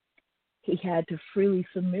 he had to freely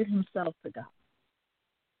submit himself to God,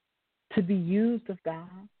 to be used of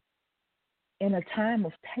God in a time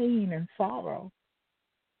of pain and sorrow,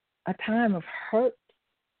 a time of hurt,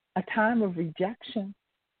 a time of rejection.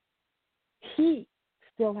 He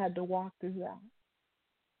still had to walk through that.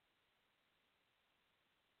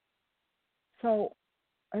 So,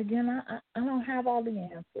 again, I don't have all the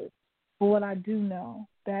answers, but what I do know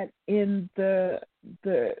that in the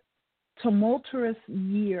tumultuous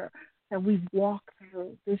year that we've walked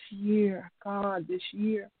through this year, God, this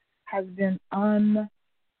year has been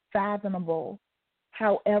unfathomable.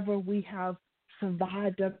 However, we have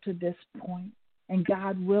survived up to this point, and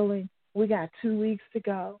God willing, we got 2 weeks to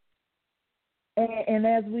go. And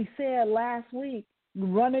as we said last week,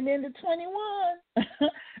 running into 21,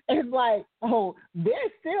 it's like, oh,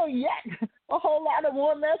 there's still yet a whole lot of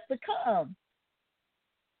more mess to come.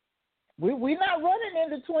 We're not running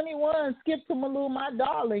into 21, skip to Malou, my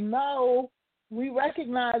darling. No, we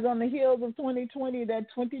recognize on the heels of 2020 that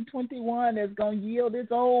 2021 is going to yield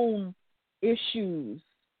its own issues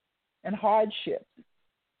and hardships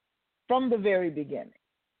from the very beginning.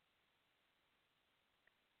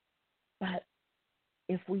 But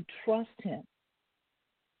if we trust him,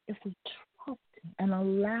 and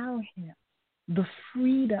allow him the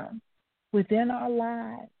freedom within our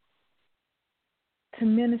lives to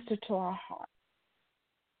minister to our hearts,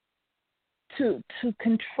 to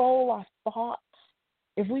control our thoughts,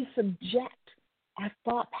 if we subject our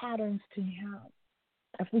thought patterns to him,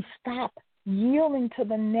 if we stop yielding to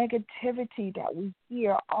the negativity that we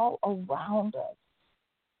hear all around us,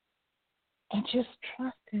 and just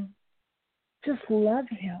trust him, just love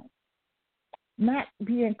him, not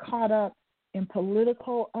being caught up in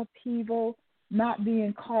political upheaval, not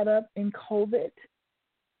being caught up in COVID.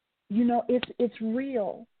 You know, it's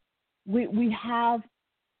real. We have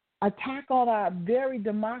attack on our very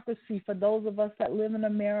democracy. For those of us that live in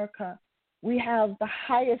America, we have the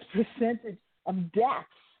highest percentage of deaths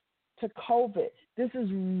to COVID. This is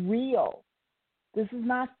real. This is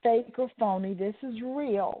not fake or phony. This is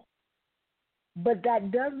real. But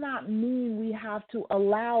that does not mean we have to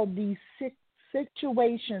allow these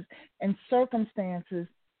situations and circumstances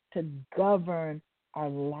to govern our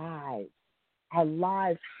lives. Our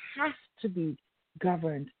lives have to be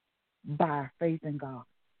governed by our faith in God,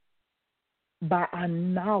 by our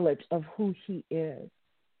knowledge of who he is,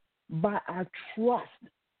 by our trust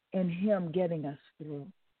in him getting us through,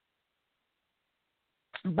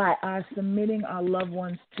 by our submitting our loved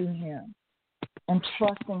ones to him and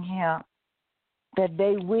trusting him that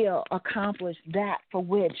they will accomplish that for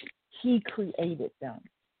which he created them.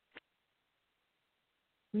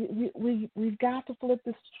 We've got to flip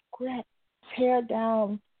the script, tear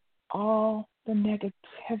down all the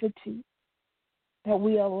negativity that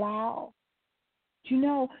we allow. You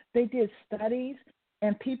know, they did studies,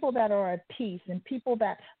 and people that are at peace and people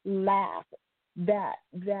that laugh, that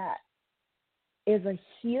is a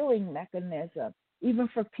healing mechanism, even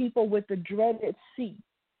for people with the dreaded C,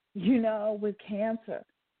 you know, with cancer.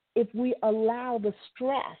 If we allow the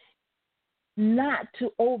stress not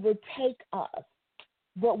to overtake us,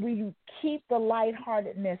 but we keep the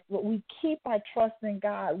lightheartedness, but we keep our trust in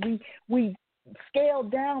God, we scale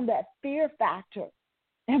down that fear factor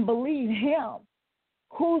and believe him.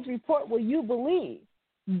 Whose report will you believe?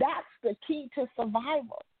 That's the key to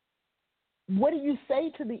survival. What do you say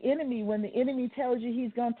to the enemy when the enemy tells you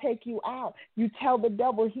he's going to take you out? You tell the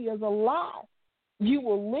devil he is a lie. You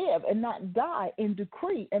will live and not die, and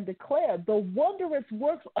decree and declare the wondrous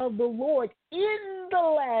works of the Lord in the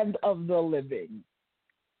land of the living.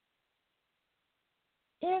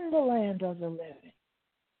 In the land of the living.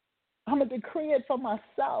 I'm going to decree it for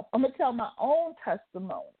myself. I'm going to tell my own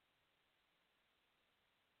testimony.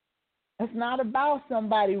 It's not about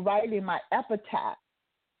somebody writing my epitaph,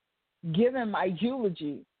 giving my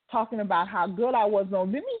eulogy, talking about how good I was. No,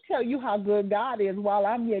 let me tell you how good God is while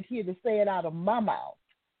I'm yet here to say it out of my mouth.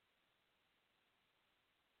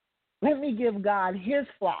 Let me give God his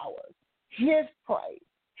flowers, his praise,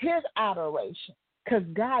 his adoration, because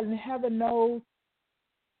God in heaven knows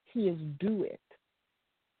he is due it.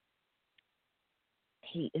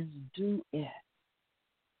 he is due it.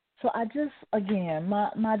 So I just, again,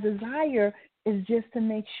 my desire is just to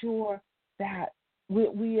make sure that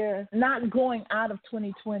we are not going out of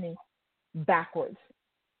 2020 backwards,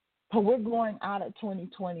 but we're going out of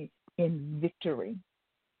 2020 in victory.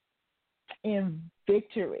 In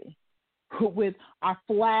victory, with our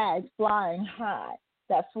flag flying high,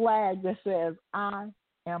 that flag that says, I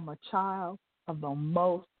am a child of the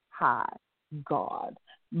Most High God,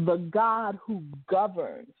 the God who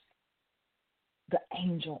governs the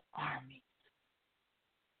angel army.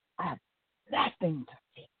 I have nothing to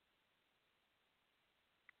fear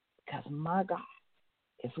because my God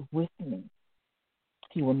is with me.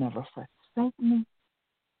 He will never forsake me.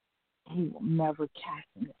 He will never cast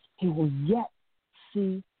me. He will yet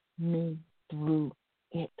see me through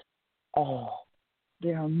it all.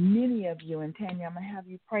 There are many of you, and Tanya, I'm going to have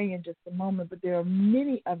you pray in just a moment, but there are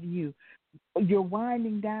many of you, you're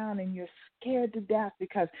winding down and you're scared to death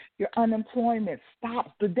because your unemployment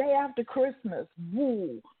stops the day after Christmas.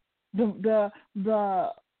 Woo! The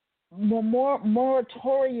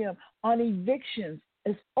moratorium on evictions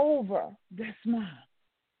is over this month.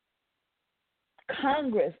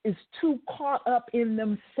 Congress is too caught up in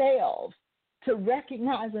themselves to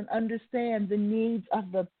recognize and understand the needs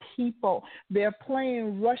of the people. They're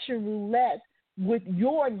playing Russian roulette with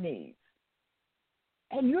your needs.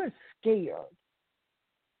 And you're scared.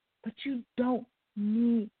 But you don't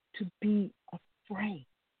need to be afraid.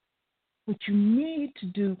 What you need to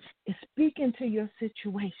do is speak into your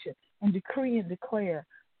situation and decree and declare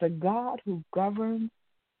the God who governs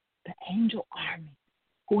the angel army,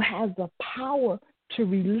 who has the power to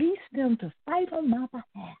release them to fight on my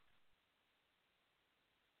behalf,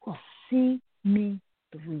 will see me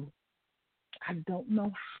through. I don't know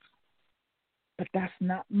how, but that's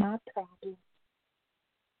not my problem.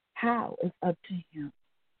 How is up to him.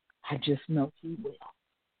 I just know he will.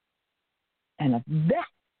 And of that,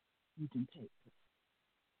 you can take it.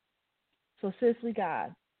 So, Cicely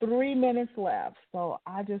God, 3 minutes left. So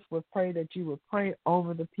I just would pray that you would pray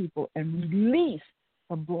over the people and release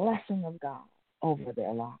the blessing of God over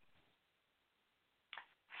their lives.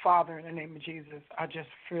 Father, in the name of Jesus, I just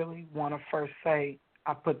really want to first say,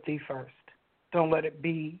 I put thee first. Don't let it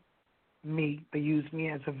be me, but use me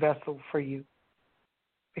as a vessel for you.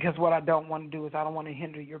 Because what I don't want to do is I don't want to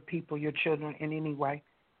hinder your people, your children in any way.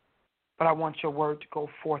 But I want your word to go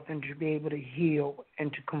forth and to be able to heal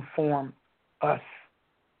and to conform us.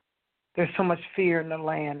 There's so much fear in the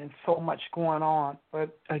land and so much going on.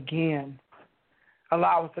 But again,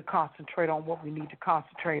 allow us to concentrate on what we need to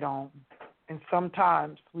concentrate on. And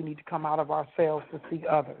sometimes we need to come out of ourselves to see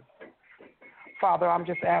others. Father, I'm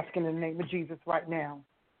just asking in the name of Jesus right now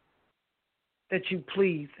that you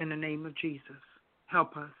please, in the name of Jesus,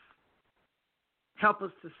 help us. Help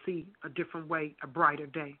us to see a different way, a brighter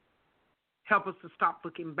day. Help us to stop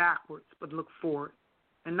looking backwards, but look forward.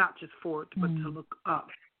 And not just forward, but to look up,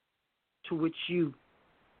 to which you,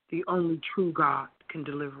 the only true God, can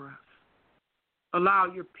deliver us.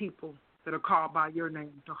 Allow your people that are called by your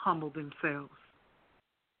name to humble themselves,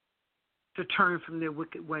 to turn from their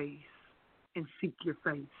wicked ways and seek your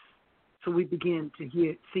face, so we begin to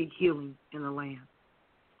see healing in the land.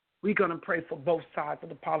 We're going to pray for both sides of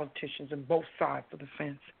the politicians and both sides of the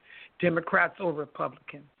fence, Democrats or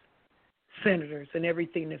Republicans, senators, and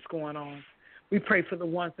everything that's going on. We pray for the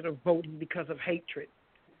ones that are voting because of hatred,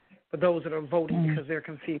 for those that are voting because they're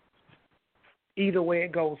confused. Either way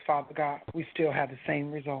it goes, Father God, we still have the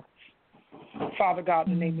same results. Father God,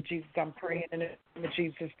 in the name of Jesus, I'm praying in the name of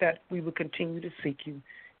Jesus that we will continue to seek you.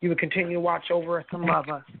 You will continue to watch over us and love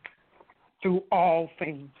us through all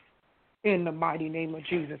things in the mighty name of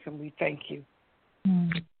Jesus, and we thank you.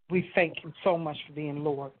 We thank you so much for being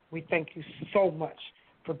Lord. We thank you so much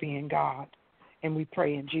for being God, and we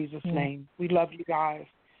pray in Jesus' name. We love you guys,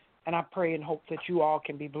 and I pray and hope that you all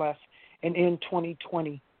can be blessed and end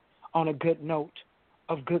 2020 on a good note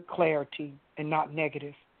of good clarity and not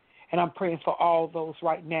negative. And I'm praying for all those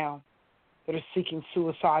right now that are seeking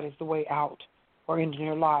suicide as the way out or ending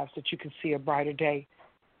their lives, that you can see a brighter day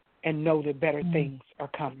and know that better things are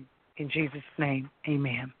coming. In Jesus' name,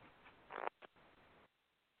 amen.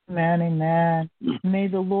 Amen, amen. May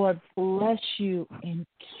the Lord bless you and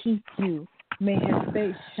keep you. May his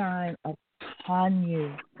face shine upon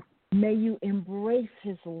you. May you embrace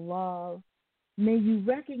his love. May you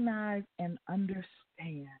recognize and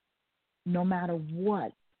understand, no matter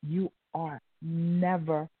what, you are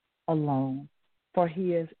never alone, for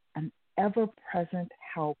he is an ever-present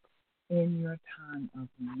help in your time of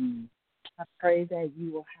need. I pray that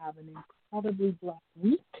you will have an incredibly blessed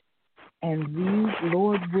week, and we,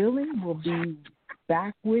 Lord willing, will be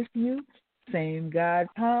back with you Same God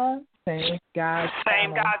time, same God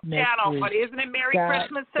Same God next channel, week. but isn't it Merry God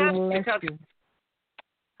Christmas, sis? bless Because you.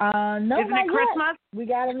 No, isn't not it Christmas? Yet.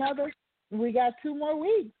 We got 2 more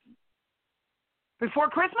weeks. Before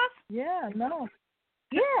Christmas? Yeah, no.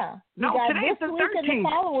 Yeah. No, we got today's this the week and 13th. the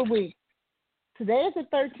following week. Today is the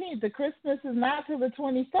 13th. The Christmas is not till the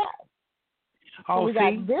 27th. Oh, we see?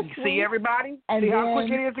 got this See week, everybody? and See how then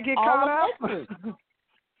quick it is to get all caught of up? next week.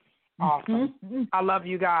 Awesome. I love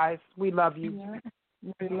you guys. We love you. Yeah,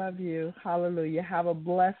 we love you. Hallelujah. Have a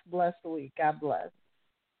blessed week. God bless.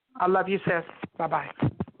 I love you, sis. Bye-bye.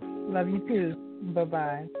 Love you too.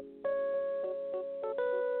 Bye-bye.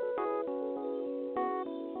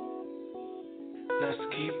 Let's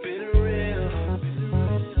keep it real.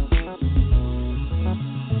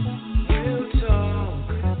 Real talk,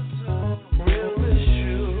 real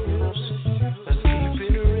issues. Let's keep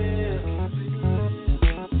it real.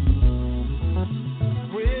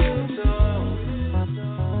 Real talk,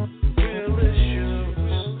 real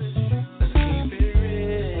issues. Let's keep it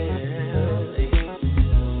real.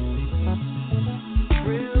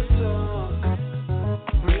 Real talk,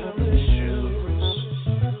 real issues.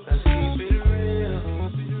 Let's keep it real.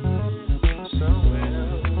 Somewhere.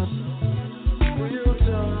 Real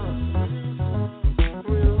talk,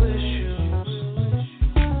 real issues.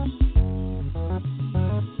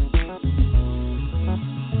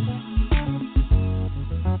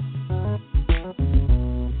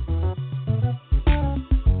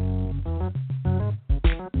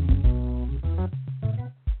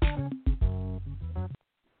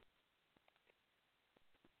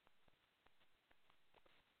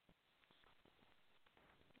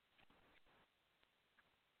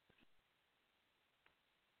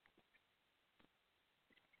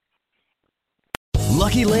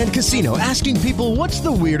 Lucky Land Casino, asking people, what's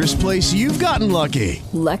the weirdest place you've gotten lucky?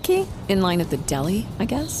 Lucky? In line at the deli, I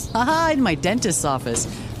guess? Aha, in my dentist's office.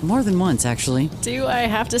 More than once, actually. Do I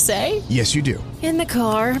have to say? Yes, you do. In the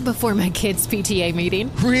car before my kids' PTA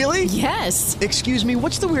meeting. Really? Yes. Excuse me,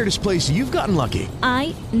 what's the weirdest place you've gotten lucky?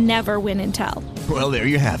 I never win and tell. Well, there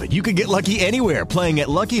you have it. You can get lucky anywhere, playing at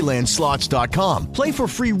LuckyLandSlots.com. Play for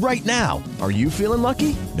free right now. Are you feeling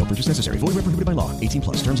lucky? No purchase necessary. Void where prohibited by law.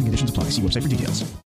 18+. Terms and conditions apply. See website for details.